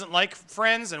you doesn't like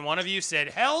Friends, and one of you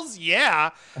said, "Hell's yeah!"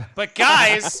 But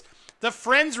guys. The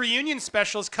Friends reunion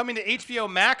special is coming to HBO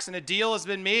Max, and a deal has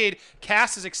been made.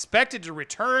 Cast is expected to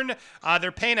return.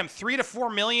 They're paying them $3 to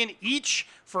 $4 million each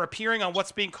for appearing on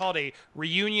what's being called a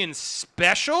reunion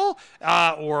special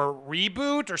or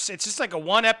reboot, or it's just like a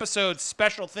one-episode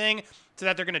special thing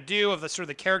that they're going to do of the sort of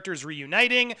the characters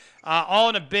reuniting, all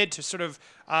in a bid to sort of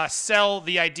sell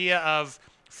the idea of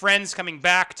Friends coming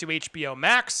back to HBO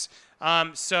Max.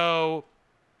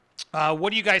 What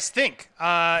do you guys think?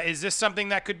 Is this something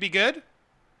that could be good?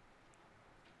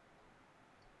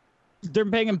 They're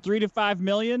paying him $3 to $5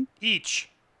 million Each.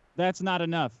 That's not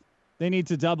enough. They need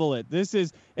to double it. This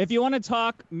is, if you want to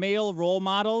talk male role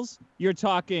models, you're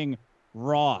talking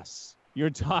Ross. You're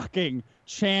talking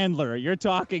Chandler. You're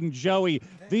talking Joey.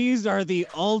 These are the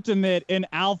ultimate in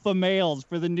alpha males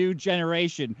for the new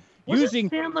generation.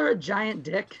 Wasn't Chandler a giant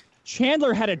dick?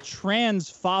 Chandler had a trans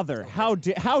father. How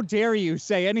dare you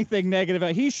say anything negative?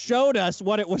 He showed us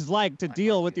what it was like to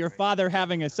deal with your father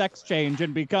having a sex change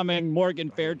and becoming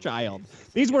Morgan Fairchild.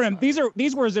 These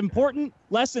were as important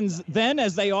lessons then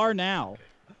as they are now.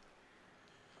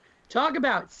 Talk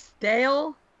about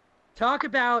stale. Talk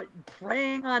about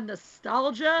preying on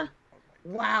nostalgia.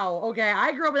 Wow. Okay.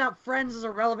 I grew up without Friends as a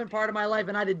relevant part of my life,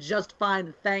 and I did just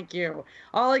fine. Thank you.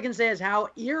 All I can say is how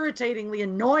irritatingly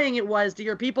annoying it was to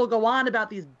hear people go on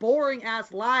about these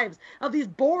boring-ass lives of these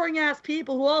boring-ass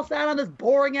people who all sat on this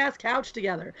boring-ass couch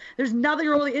together. There's nothing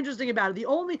really interesting about it.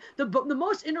 The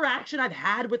most interaction I've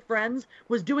had with Friends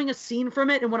was doing a scene from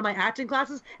it in one of my acting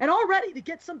classes, and already to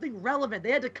get something relevant,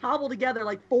 they had to cobble together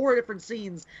like 4 different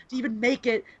scenes to even make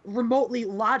it remotely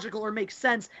logical or make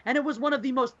sense, and it was one of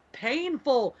the most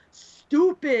painful,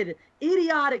 stupid,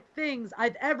 idiotic things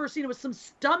I've ever seen. It was some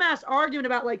dumbass argument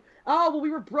about like, oh, well, we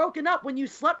were broken up when you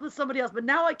slept with somebody else, but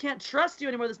now I can't trust you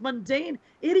anymore. This mundane,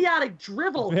 idiotic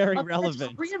drivel. Very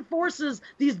relevant. Reinforces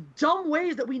these dumb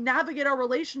ways that we navigate our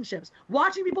relationships.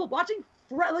 Watching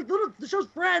the show's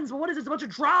Friends, but what is it? It's a bunch of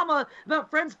drama about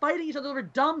friends fighting each other over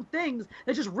dumb things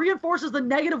that just reinforces the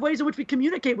negative ways in which we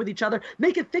communicate with each other.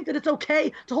 Make it think that it's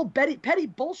okay to hold petty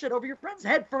bullshit over your friend's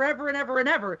head forever and ever and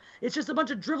ever. It's just a bunch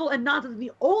of drivel and nonsense. And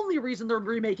the only reason they're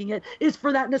remaking it is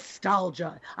for that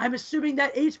nostalgia. I'm assuming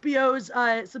that HBO's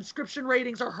subscription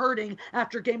ratings are hurting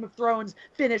after Game of Thrones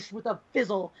finished with a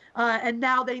fizzle. And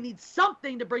now they need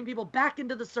something to bring people back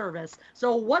into the service.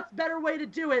 So what's better way to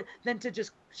do it than to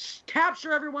just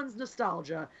capture everyone's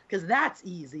nostalgia, because that's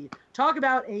easy. Talk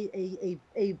about a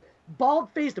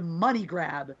bald-faced money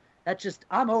grab. That just,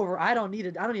 I'm over. I don't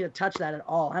need to touch that at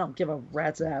all. I don't give a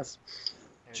rat's ass.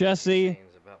 Jesse,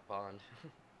 about Bond.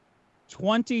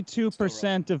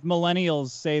 22% of millennials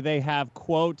say they have,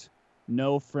 quote,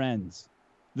 no friends.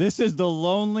 This is the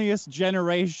loneliest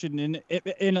generation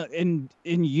in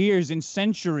years, in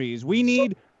centuries. We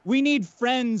need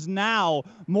friends now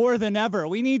more than ever.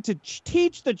 We need to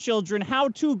teach the children how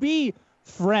to be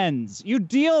friends. You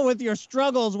deal with your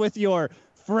struggles with your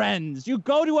friends. You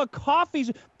go to a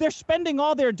coffee. They're spending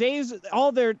all their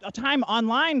time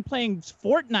online playing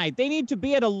Fortnite. They need to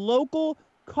be at a local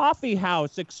coffee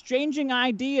house exchanging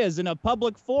ideas in a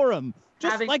public forum,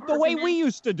 just like the way we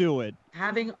used to do it.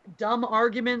 Having dumb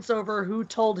arguments over who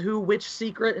told who which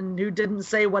secret and who didn't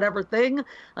say whatever thing.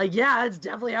 Like, yeah, that's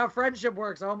definitely how friendship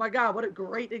works. Oh my God, what a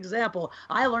great example.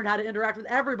 I learned how to interact with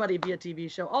everybody via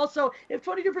TV show. Also, if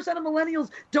 22% of millennials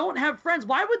don't have friends,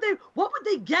 what would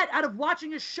they get out of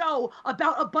watching a show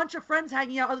about a bunch of friends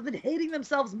hanging out other than hating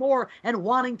themselves more and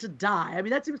wanting to die? I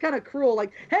mean, that seems kind of cruel.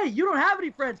 Like, hey, you don't have any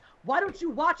friends. Why don't you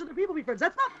watch other people be friends?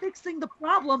 That's not fixing the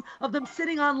problem of them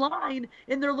sitting online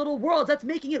in their little worlds. That's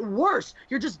making it worse.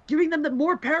 You're just giving them the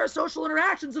more parasocial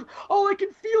interactions of, oh, I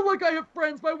can feel like I have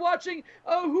friends by watching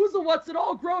Who's the What's It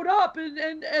all grown up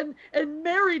and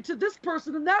married to this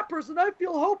person and that person. I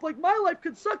feel hope like my life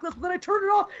could suck less, but then I turn it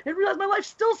off and realize my life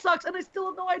still sucks and I still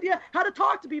have no idea how to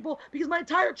talk to people because my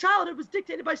entire childhood was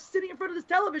dictated by sitting in front of this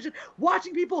television,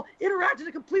 watching people interact in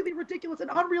a completely ridiculous and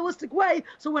unrealistic way.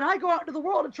 So when I go out into the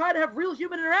world and try to have real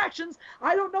human interactions,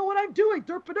 I don't know what I'm doing,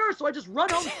 derpreneur, so I just run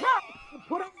home and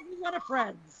put on a run of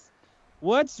Friends.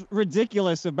 What's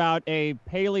ridiculous about a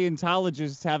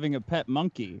paleontologist having a pet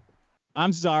monkey?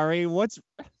 I'm sorry. What's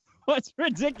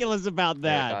ridiculous about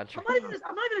that? I'm not even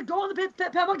gonna go on the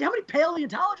pet monkey. How many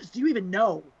paleontologists do you even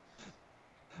know?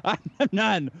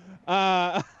 None.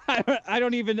 I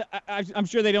don't even. I'm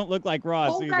sure they don't look like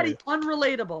Ross Already either.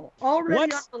 Unrelatable.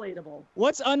 Unrelatable.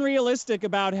 What's unrealistic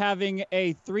about having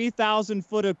a 3,000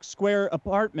 square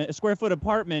foot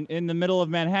apartment in the middle of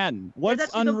Manhattan?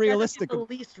 What's unrealistic? That's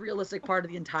the least realistic part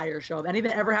of the entire show. If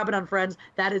anything ever happened on Friends,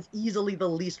 that is easily the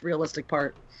least realistic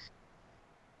part.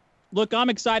 Look, I'm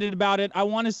excited about it. I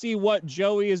want to see what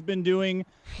Joey has been doing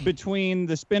between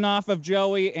the spinoff of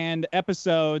Joey and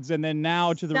episodes, and then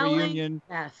now to the reunion.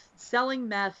 Selling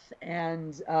meth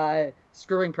and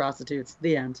screwing prostitutes.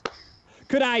 The end.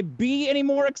 Could I be any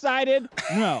more excited?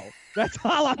 No. That's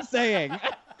all I'm saying.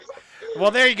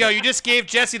 Well, there you go. You just gave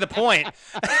Jesse the point.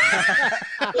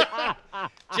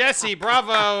 Jesse,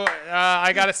 bravo.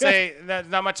 I got to say, that's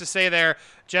not much to say there.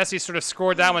 Jesse sort of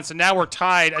scored that one, so now we're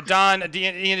tied. Ian,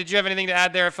 did you have anything to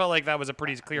add there? I felt like that was a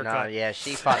pretty clear cut. Yeah,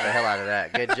 she fought the hell out of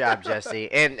that. Good job, Jesse.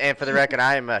 And for the record,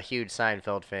 I am a huge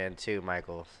Seinfeld fan too,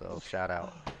 Michael. So shout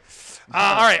out.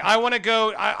 All right, I want to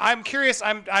go. I'm curious.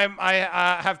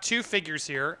 I have two figures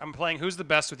here. I'm playing Who's the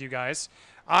Best with you guys.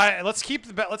 Let's keep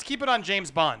it on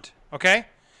James Bond. Okay.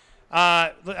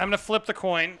 I'm gonna flip the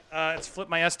coin. Let's flip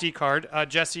my SD card.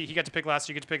 Jesse, he got to pick last. So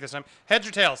you get to pick this time. Heads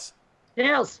or tails?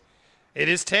 Tails. It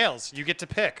is tails. You get to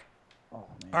pick. Oh,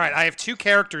 man. All right, I have two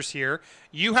characters here.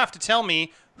 You have to tell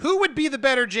me who would be the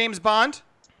better James Bond.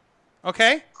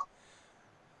 Okay?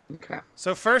 Okay.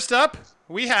 So first up,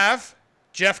 we have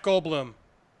Jeff Goldblum.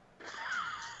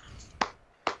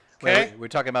 Okay? Wait, we're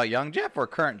talking about young Jeff or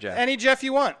current Jeff? Any Jeff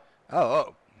you want.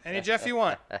 Oh. Any Jeff you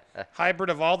want. Hybrid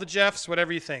of all the Jeffs,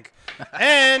 whatever you think.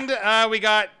 And we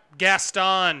got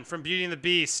Gaston from Beauty and the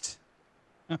Beast.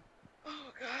 Oh,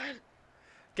 God.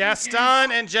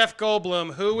 Gaston and Jeff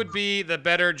Goldblum, who would be the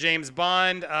better James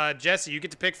Bond? Jesse, you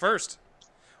get to pick first.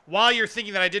 While you're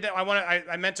thinking that,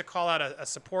 I meant to call out a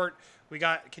support. We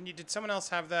got. Did someone else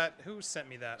have that? Who sent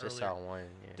me that Just earlier? saw one.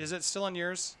 Yeah. Is it still on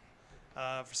yours?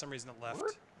 For some reason it left.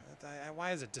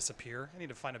 Why does it disappear? I need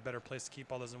to find a better place to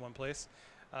keep all those in one place.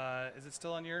 Is it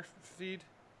still on your feed?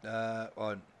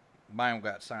 Well, mine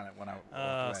got silent when I walked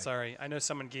away. Sorry. I know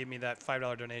someone gave me that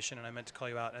 $5 donation, and I meant to call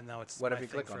you out, and now it's. What my if you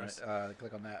thing click on first. it?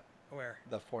 Click on that. Where?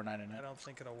 The $4.99. I don't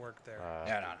think it'll work there.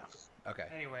 Yeah, no. Okay.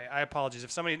 Anyway, I apologize.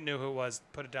 If somebody knew who it was,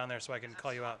 put it down there so I can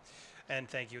call you out. And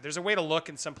thank you. There's a way to look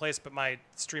in some place, but my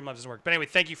Streamlabs doesn't work. But anyway,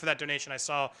 thank you for that donation. I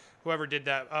saw whoever did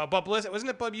that. Wasn't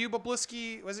it Bub you,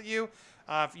 Bublisky? Was it you?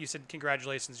 You said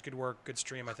congratulations, good work, good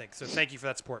stream, I think. So thank you for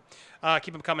that support.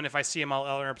 Keep them coming. If I see them,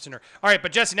 I'll interrupt sooner. All right,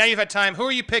 but Jesse, now you've had time. Who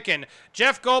are you picking?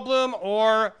 Jeff Goldblum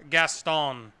or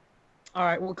Gaston? All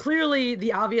right. Well, clearly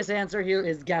the obvious answer here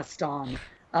is Gaston.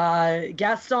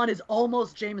 Gaston is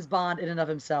almost James Bond in and of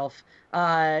himself.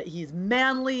 He's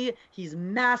manly. He's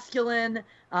masculine.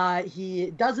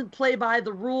 He doesn't play by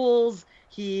the rules.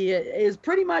 He is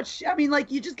pretty much,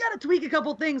 you just got to tweak a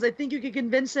couple things. I think you could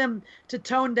convince him to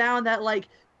tone down that,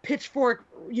 pitchfork,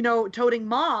 toting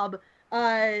mob,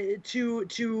 to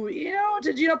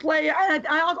play.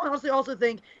 I honestly also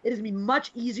think it is going to be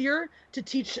much easier to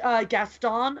teach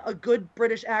Gaston a good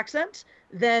British accent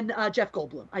than Jeff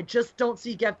Goldblum. I just don't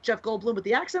see Jeff Goldblum with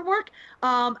the accent work.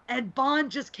 And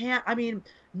Bond just can't,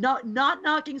 not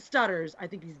knocking stutters. I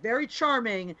think he's very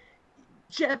charming.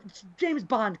 James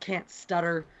Bond can't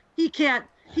stutter. He can't.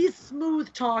 He's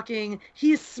smooth talking.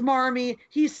 He's smarmy.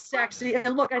 He's sexy.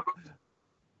 And look,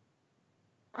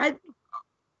 I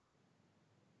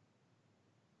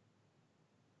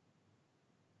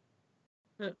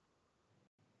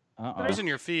Losing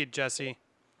your feed, Jesse.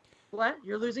 What?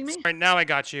 You're losing me? Right now I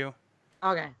got you.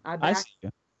 Okay, I'm I back. see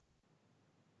you.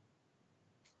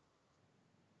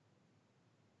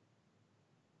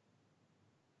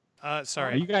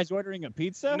 Sorry. Are you guys ordering a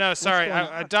pizza? No, What's sorry. going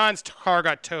on? Don's car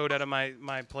got towed out of my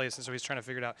place, and so he's trying to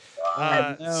figure it out.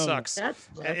 no. Sucks. That's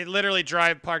It literally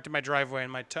parked in my driveway,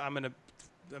 and I'm gonna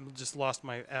just lost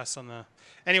my S on the.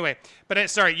 Anyway, but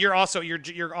sorry, you're also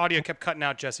your audio kept cutting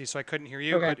out, Jesse, so I couldn't hear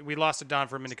you. Okay. But we lost it Don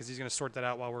for a minute because he's going to sort that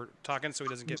out while we're talking, so he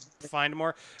doesn't get fined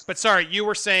more. But sorry, you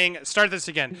were saying. Start this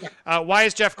again. Why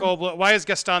is Jeff Goldblum? Why is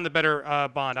Gaston the better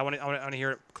Bond? I want to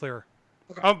hear it clearer.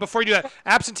 Oh, before you do that,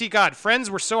 Absentee God. Friends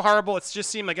were so horrible. It just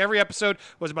seemed like every episode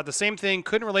was about the same thing.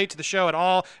 Couldn't relate to the show at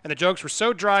all, and the jokes were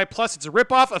so dry. Plus, it's a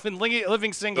ripoff of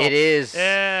Living Single. It is.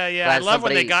 Yeah. I love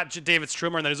when they got David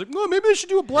Strummer, and then he's like, "No, maybe they should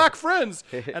do a Black Friends."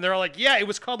 And they're all like, "Yeah, it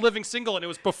was called Living Single, and it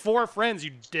was before Friends,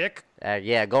 you dick."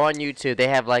 Yeah, go on YouTube. They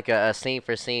have like a scene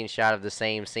for scene shot of the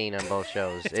same scene on both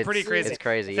shows. It's pretty crazy. It's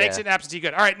crazy. Thanks, yeah. and Absentee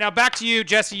Good. All right, now back to you,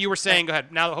 Jesse. You were saying, go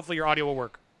ahead. Now, hopefully, your audio will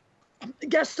work.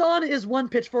 Gaston is one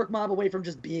pitchfork mob away from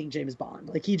just being James Bond.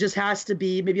 Like, he just has to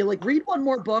be, maybe like read one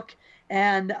more book,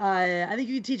 and I think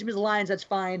you can teach him his lines. That's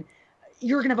fine.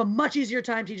 You're gonna have a much easier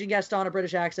time teaching Gaston a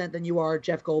British accent than you are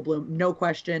Jeff Goldblum, no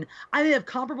question. I have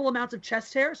comparable amounts of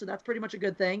chest hair, so that's pretty much a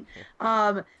good thing.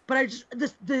 But I just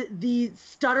the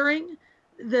stuttering,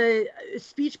 the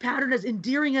speech pattern, as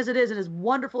endearing as it is and as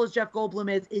wonderful as Jeff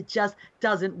Goldblum is, it just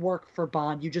doesn't work for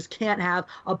Bond. You just can't have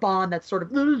a Bond that's sort of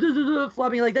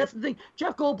flubbing. Like, that's the thing.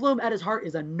 Jeff Goldblum at his heart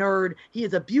is a nerd. He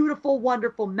is a beautiful,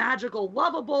 wonderful, magical,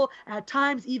 lovable, at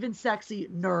times even sexy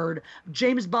nerd.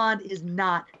 James Bond is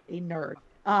not a nerd.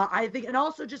 I think, and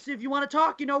also just if you want to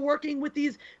talk, working with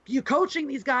coaching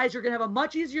these guys, you're going to have a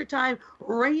much easier time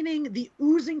reining the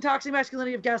oozing toxic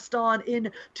masculinity of Gaston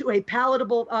into a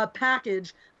palatable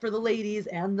package for the ladies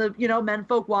and the, men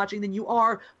folk watching than you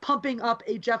are pumping up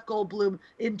a Jeff Goldblum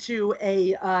into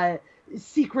a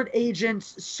secret agent,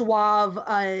 suave,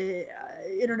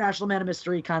 international man of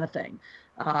mystery kind of thing.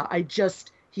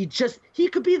 He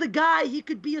could be the guy. He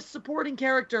could be a supporting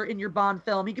character in your Bond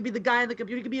film. He could be the guy in the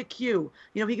computer. He could be a Q.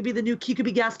 He could be he could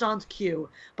be Gaston's Q.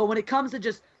 But when it comes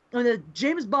to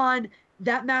James Bond,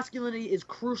 that masculinity is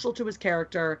crucial to his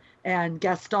character, and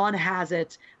Gaston has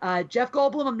it. Jeff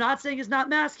Goldblum, I'm not saying is not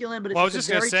masculine, but it's I was just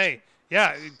going to say,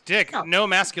 yeah, Dick, no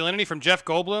masculinity from Jeff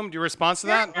Goldblum. Do you response to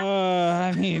that?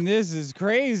 I mean, this is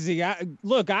crazy. I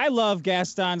love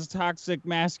Gaston's toxic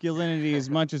masculinity as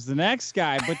much as the next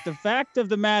guy, but the fact of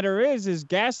the matter is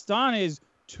Gaston is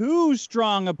too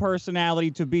strong a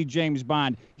personality to be James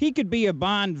Bond. He could be a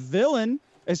Bond villain,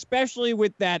 especially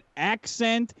with that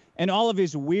accent and all of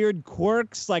his weird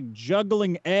quirks like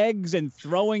juggling eggs and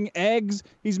throwing eggs.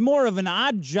 He's more of an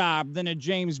odd job than a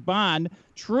James Bond.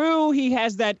 True, he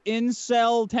has that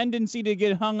incel tendency to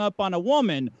get hung up on a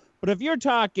woman, but if you're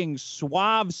talking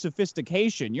suave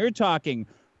sophistication, you're talking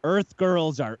Earth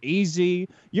girls are easy.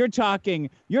 You're talking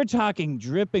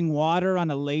dripping water on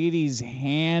a lady's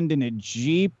hand in a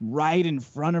Jeep right in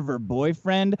front of her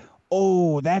boyfriend.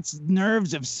 Oh, that's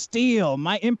nerves of steel.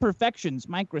 My imperfections,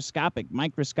 microscopic.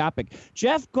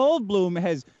 Jeff Goldblum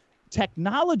has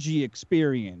technology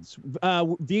experience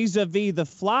vis-a-vis The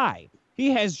Fly. He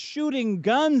has shooting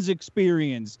guns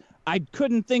experience. I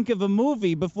couldn't think of a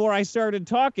movie before I started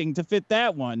talking to fit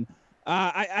that one.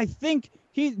 I think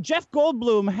Jeff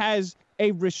Goldblum has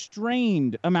a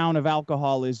restrained amount of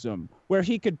alcoholism where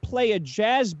he could play a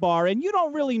jazz bar and you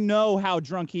don't really know how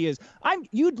drunk he is.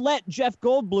 You'd let Jeff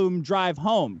Goldblum drive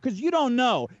home because you don't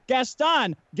know.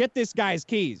 Gaston, get this guy's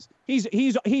keys.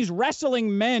 He's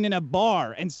wrestling men in a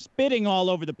bar and spitting all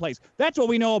over the place. That's what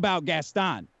we know about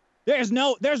Gaston. There's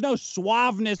no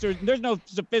suaveness or there's no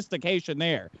sophistication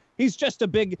there. He's just a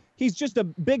big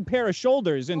pair of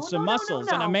shoulders and some muscles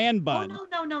and a man bun. Oh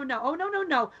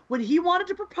no. When he wanted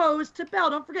to propose to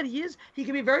Belle, don't forget he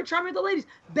can be very charming with the ladies.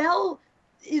 Belle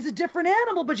is a different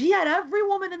animal, but he had every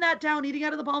woman in that town eating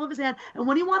out of the palm of his hand. And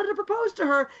when he wanted to propose to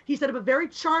her, he set up a very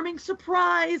charming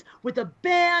surprise with a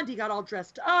band. He got all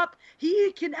dressed up.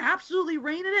 He can absolutely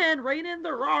rein in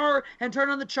the roar and turn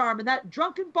on the charm. And that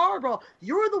drunken bar brawl,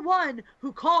 you're the one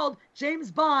who called James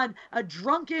Bond a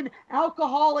drunken,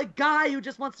 alcoholic guy who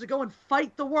just wants to go and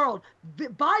fight the world.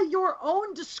 By your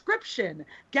own description,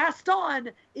 Gaston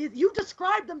you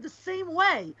described them the same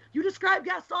way. You described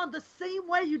Gaston the same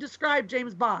way you described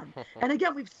James Bond. And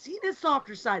again, we've seen his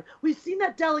softer side. We've seen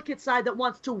that delicate side that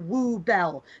wants to woo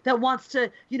Belle, that wants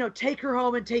to, take her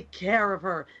home and take care of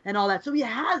her and all that. So he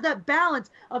has that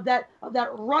balance of that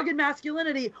rugged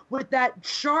masculinity with that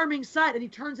charming side, and he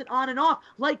turns it on and off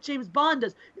like James Bond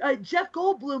does. Jeff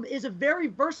Goldblum is a very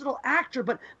versatile actor,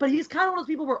 but he's kind of one of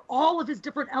those people where all of his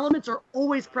different elements are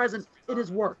always present in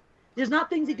his work. There's not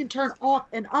things he can turn off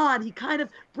and on. He kind of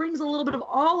brings a little bit of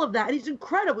all of that. And he's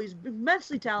incredible. He's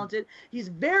immensely talented. He's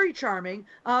very charming.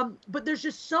 But there's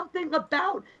just something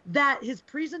about that, his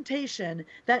presentation,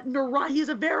 he has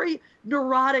a very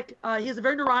neurotic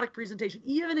presentation.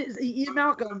 Even Ian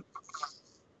Malcolm.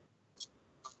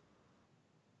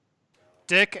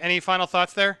 Dick, any final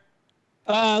thoughts there?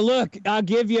 Look, I'll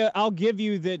give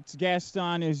you that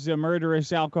Gaston is a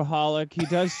murderous alcoholic. He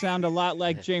does sound a lot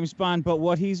like James Bond, but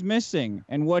what he's missing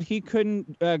and what he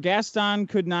couldn't, Gaston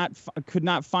could not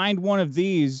find one of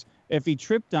these if he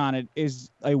tripped on it, is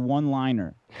a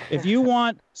one-liner. If you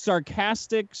want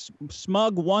sarcastic,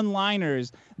 smug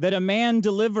one-liners that a man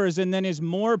delivers and then is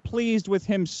more pleased with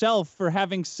himself for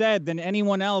having said than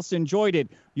anyone else enjoyed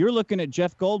it, you're looking at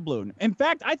Jeff Goldblum. In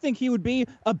fact, I think he would be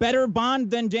a better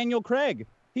Bond than Daniel Craig.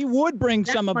 He would bring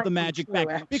some of the magic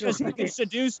back because he could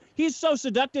seduce. He's so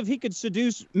seductive, he could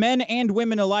seduce men and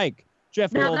women alike.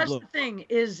 Jeff Now Goldblum. that's the thing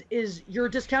is you're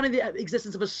discounting the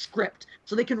existence of a script,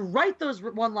 so they can write those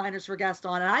one-liners for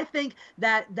Gaston, and I think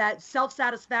that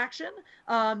self-satisfaction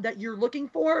that you're looking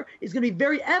for is going to be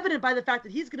very evident by the fact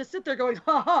that he's going to sit there going,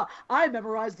 "Ha ha! I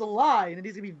memorized the line," and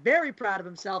he's going to be very proud of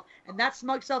himself, and that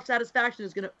smug self-satisfaction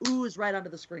is going to ooze right onto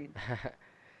the screen.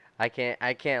 I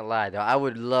can't lie though. I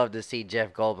would love to see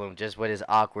Jeff Goldblum just with his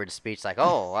awkward speech, like,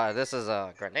 "Oh, this is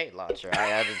a grenade launcher.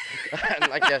 I'd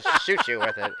like to shoot you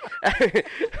with it,"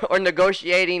 or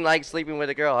negotiating like sleeping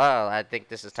with a girl. "Oh, I think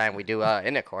this is time we do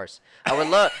intercourse." I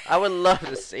would love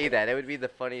to see that. It would be the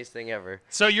funniest thing ever.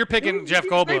 So you're picking Jeff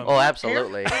Goldblum. Oh,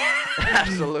 absolutely,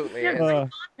 absolutely. Yeah, Yes.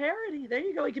 Bond parody. There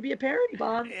you go. It could be a parody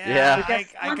Bond. Yeah. Because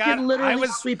I Bond got. can literally I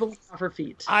was. sweep a woman off her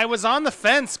feet. I was on the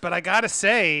fence, but I gotta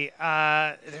say,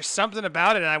 there's something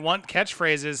about it, and I want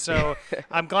catchphrases. So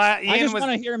I'm glad Ian I just was.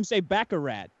 want to hear him say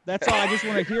Baccarat. That's all. I just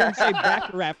want to hear him say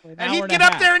Baccarat for an And hour he'd and get a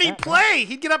up half. there and he'd play.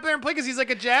 He'd get up there and play because he's like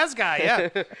a jazz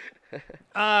guy.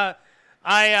 Yeah.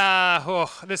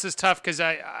 This is tough because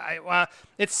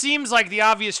it seems like the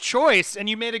obvious choice, and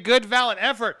you made a good, valiant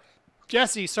effort.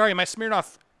 Jesse, sorry, my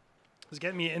Smirnoff is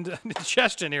getting me into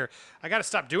indigestion here. I got to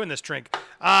stop doing this drink.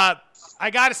 I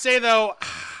got to say, though,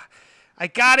 I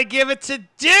got to give it to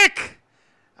Dick.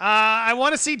 I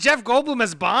want to see Jeff Goldblum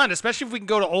as Bond, especially if we can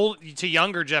go to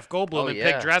younger Jeff Goldblum and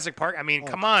pick Jurassic Park. I mean,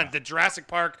 come on, the Jurassic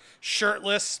Park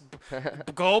shirtless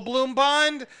Goldblum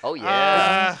Bond. Oh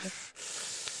yeah.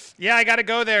 Yeah, I got to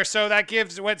go there. So that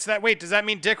gives what's that? Wait, does that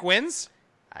mean Dick wins?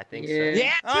 I think Yeah. so.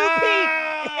 Yeah,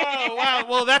 Oh, wow.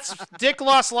 Well, that's Dick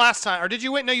lost last time, or did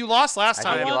you win? No, you lost last I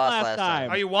time. think I you won lost last last time.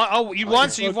 Oh, you won. Oh, you won. you're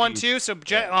So you've won cookies. two. So,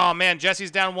 oh man,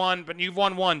 Jesse's down one, but you've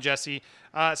won one, Jesse.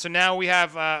 So now we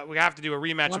have to do a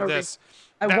rematch of this.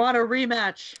 I want a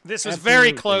rematch. This was very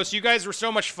Absolutely. close. You guys were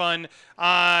so much fun.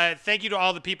 Thank you to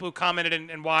all the people who commented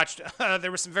and watched. There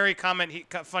were some very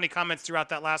funny comments throughout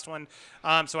that last one.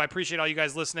 So I appreciate all you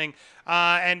guys listening.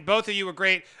 And both of you were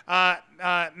great.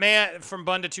 Man, from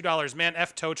Bun to $2. Man,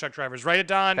 F tow truck drivers. Right,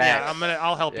 Don? Facts. Yeah,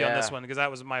 I'll help you on this Yeah. one because that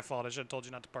was my fault. I should have told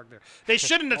you not to park there. They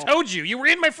shouldn't have towed you. You were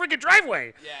in my freaking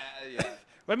driveway. Yeah.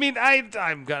 I mean,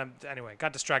 I'm gonna anyway.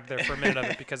 Got distracted there for a minute of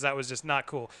it because that was just not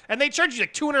cool. And they charge you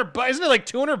like $200. Isn't it like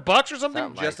 $200 or something?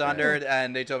 Something like Just that. under,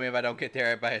 and they told me if I don't get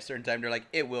there by a certain time, they're like,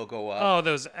 it will go up. Oh,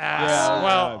 those ass. Yeah.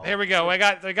 Well, here we go. I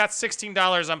got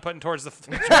 $16 I'm putting towards the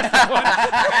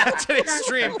today's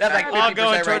stream. That's like I'll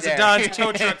go 50% towards right the there. Don's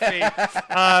tow truck fee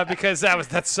because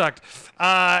that sucked.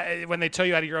 When they tow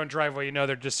you out of your own driveway, you know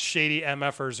they're just shady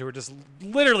MFers who are just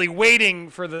literally waiting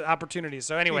for the opportunity.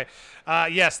 So anyway,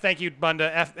 yes, thank you,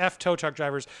 Bunda. F tow truck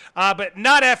drivers, but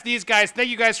not F these guys. Thank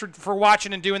you guys for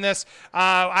watching and doing this.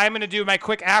 I'm going to do my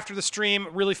quick after the stream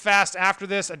really fast after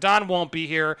this. Don won't be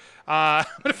here. I'm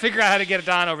going to figure out how to get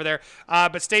Don over there.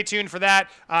 But stay tuned for that.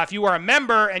 If you are a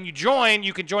member and you join,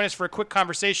 you can join us for a quick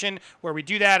conversation where we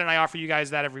do that, and I offer you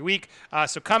guys that every week.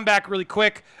 So come back really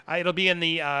quick. It'll be in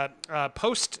the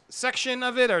post section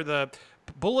of it or the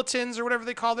bulletins or whatever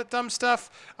they call that dumb stuff.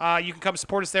 You can come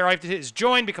support us there. All you have to hit is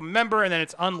join, become a member, and then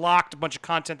it's unlocked a bunch of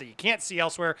content that you can't see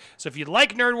elsewhere. So if you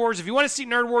like Nerd Wars, if you want to see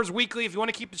Nerd Wars weekly, if you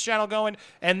want to keep this channel going,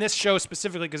 and this show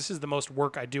specifically, because this is the most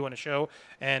work I do on a show,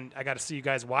 and I got to see you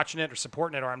guys watching it or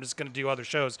supporting it, or I'm just going to do other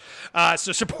shows.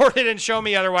 So support it and show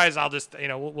me. Otherwise, I'll just,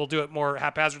 we'll do it more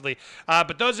haphazardly.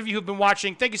 But those of you who've been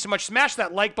watching, thank you so much. Smash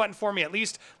that like button for me at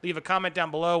least. Leave a comment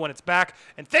down below when it's back.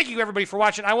 And thank you, everybody, for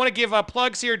watching. I want to give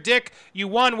plugs here. Dick, you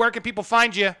won. Where can people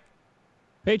find you?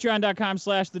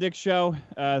 Patreon.com/The Dick Show,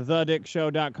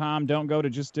 thedickshow.com. Don't go to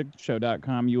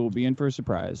justdickshow.com. You will be in for a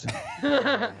surprise.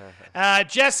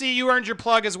 Jesse, you earned your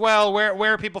plug as well.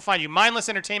 Where people find you? Mindless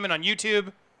Entertainment on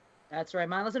YouTube. That's right.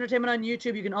 Mindless Entertainment on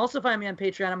YouTube. You can also find me on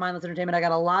Patreon at Mindless Entertainment. I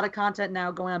got a lot of content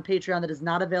now going on Patreon that is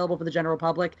not available for the general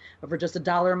public. But for just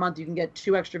 $1 a month, you can get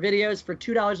 2 extra videos. For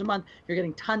 $2 a month, you're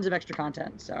getting tons of extra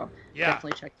content. So Yeah.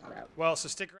 definitely check that out. Well, so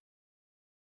stick around.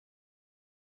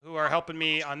 who are helping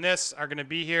me on this are going to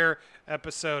be here.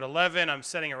 Episode 11. I'm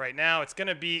setting it right now. It's going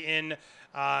to be in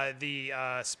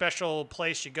the special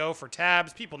place you go for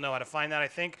tabs. People know how to find that, I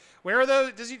think. Where are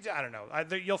those? I don't know.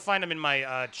 You'll find them in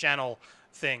my channel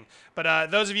thing. But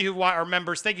those of you who are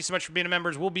members, thank you so much for being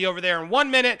members. We'll be over there in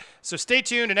 1 minute, so stay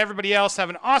tuned. And everybody else, have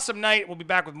an awesome night. We'll be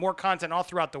back with more content all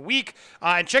throughout the week.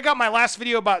 And check out my last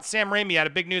video about Sam Raimi. I had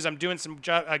a big news. I'm doing some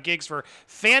gigs for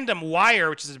Fandom Wire,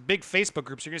 which is a big Facebook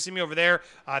group. So you're going to see me over there.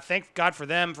 Thank God for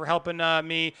them for helping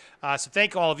me. So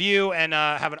thank all of you, and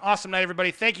have an awesome night,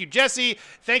 everybody. Thank you, Jesse.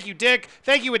 Thank you, Dick.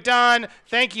 Thank you, Adon.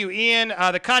 Thank you, Ian.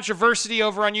 The Controversy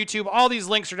over on YouTube. All these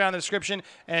links are down in the description.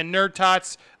 And Nerd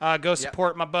Tots, go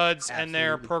support my buds and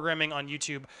their programming on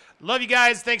YouTube. Love you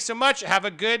guys. Thanks so much. Have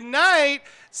a good night.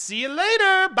 See you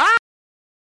later. Bye.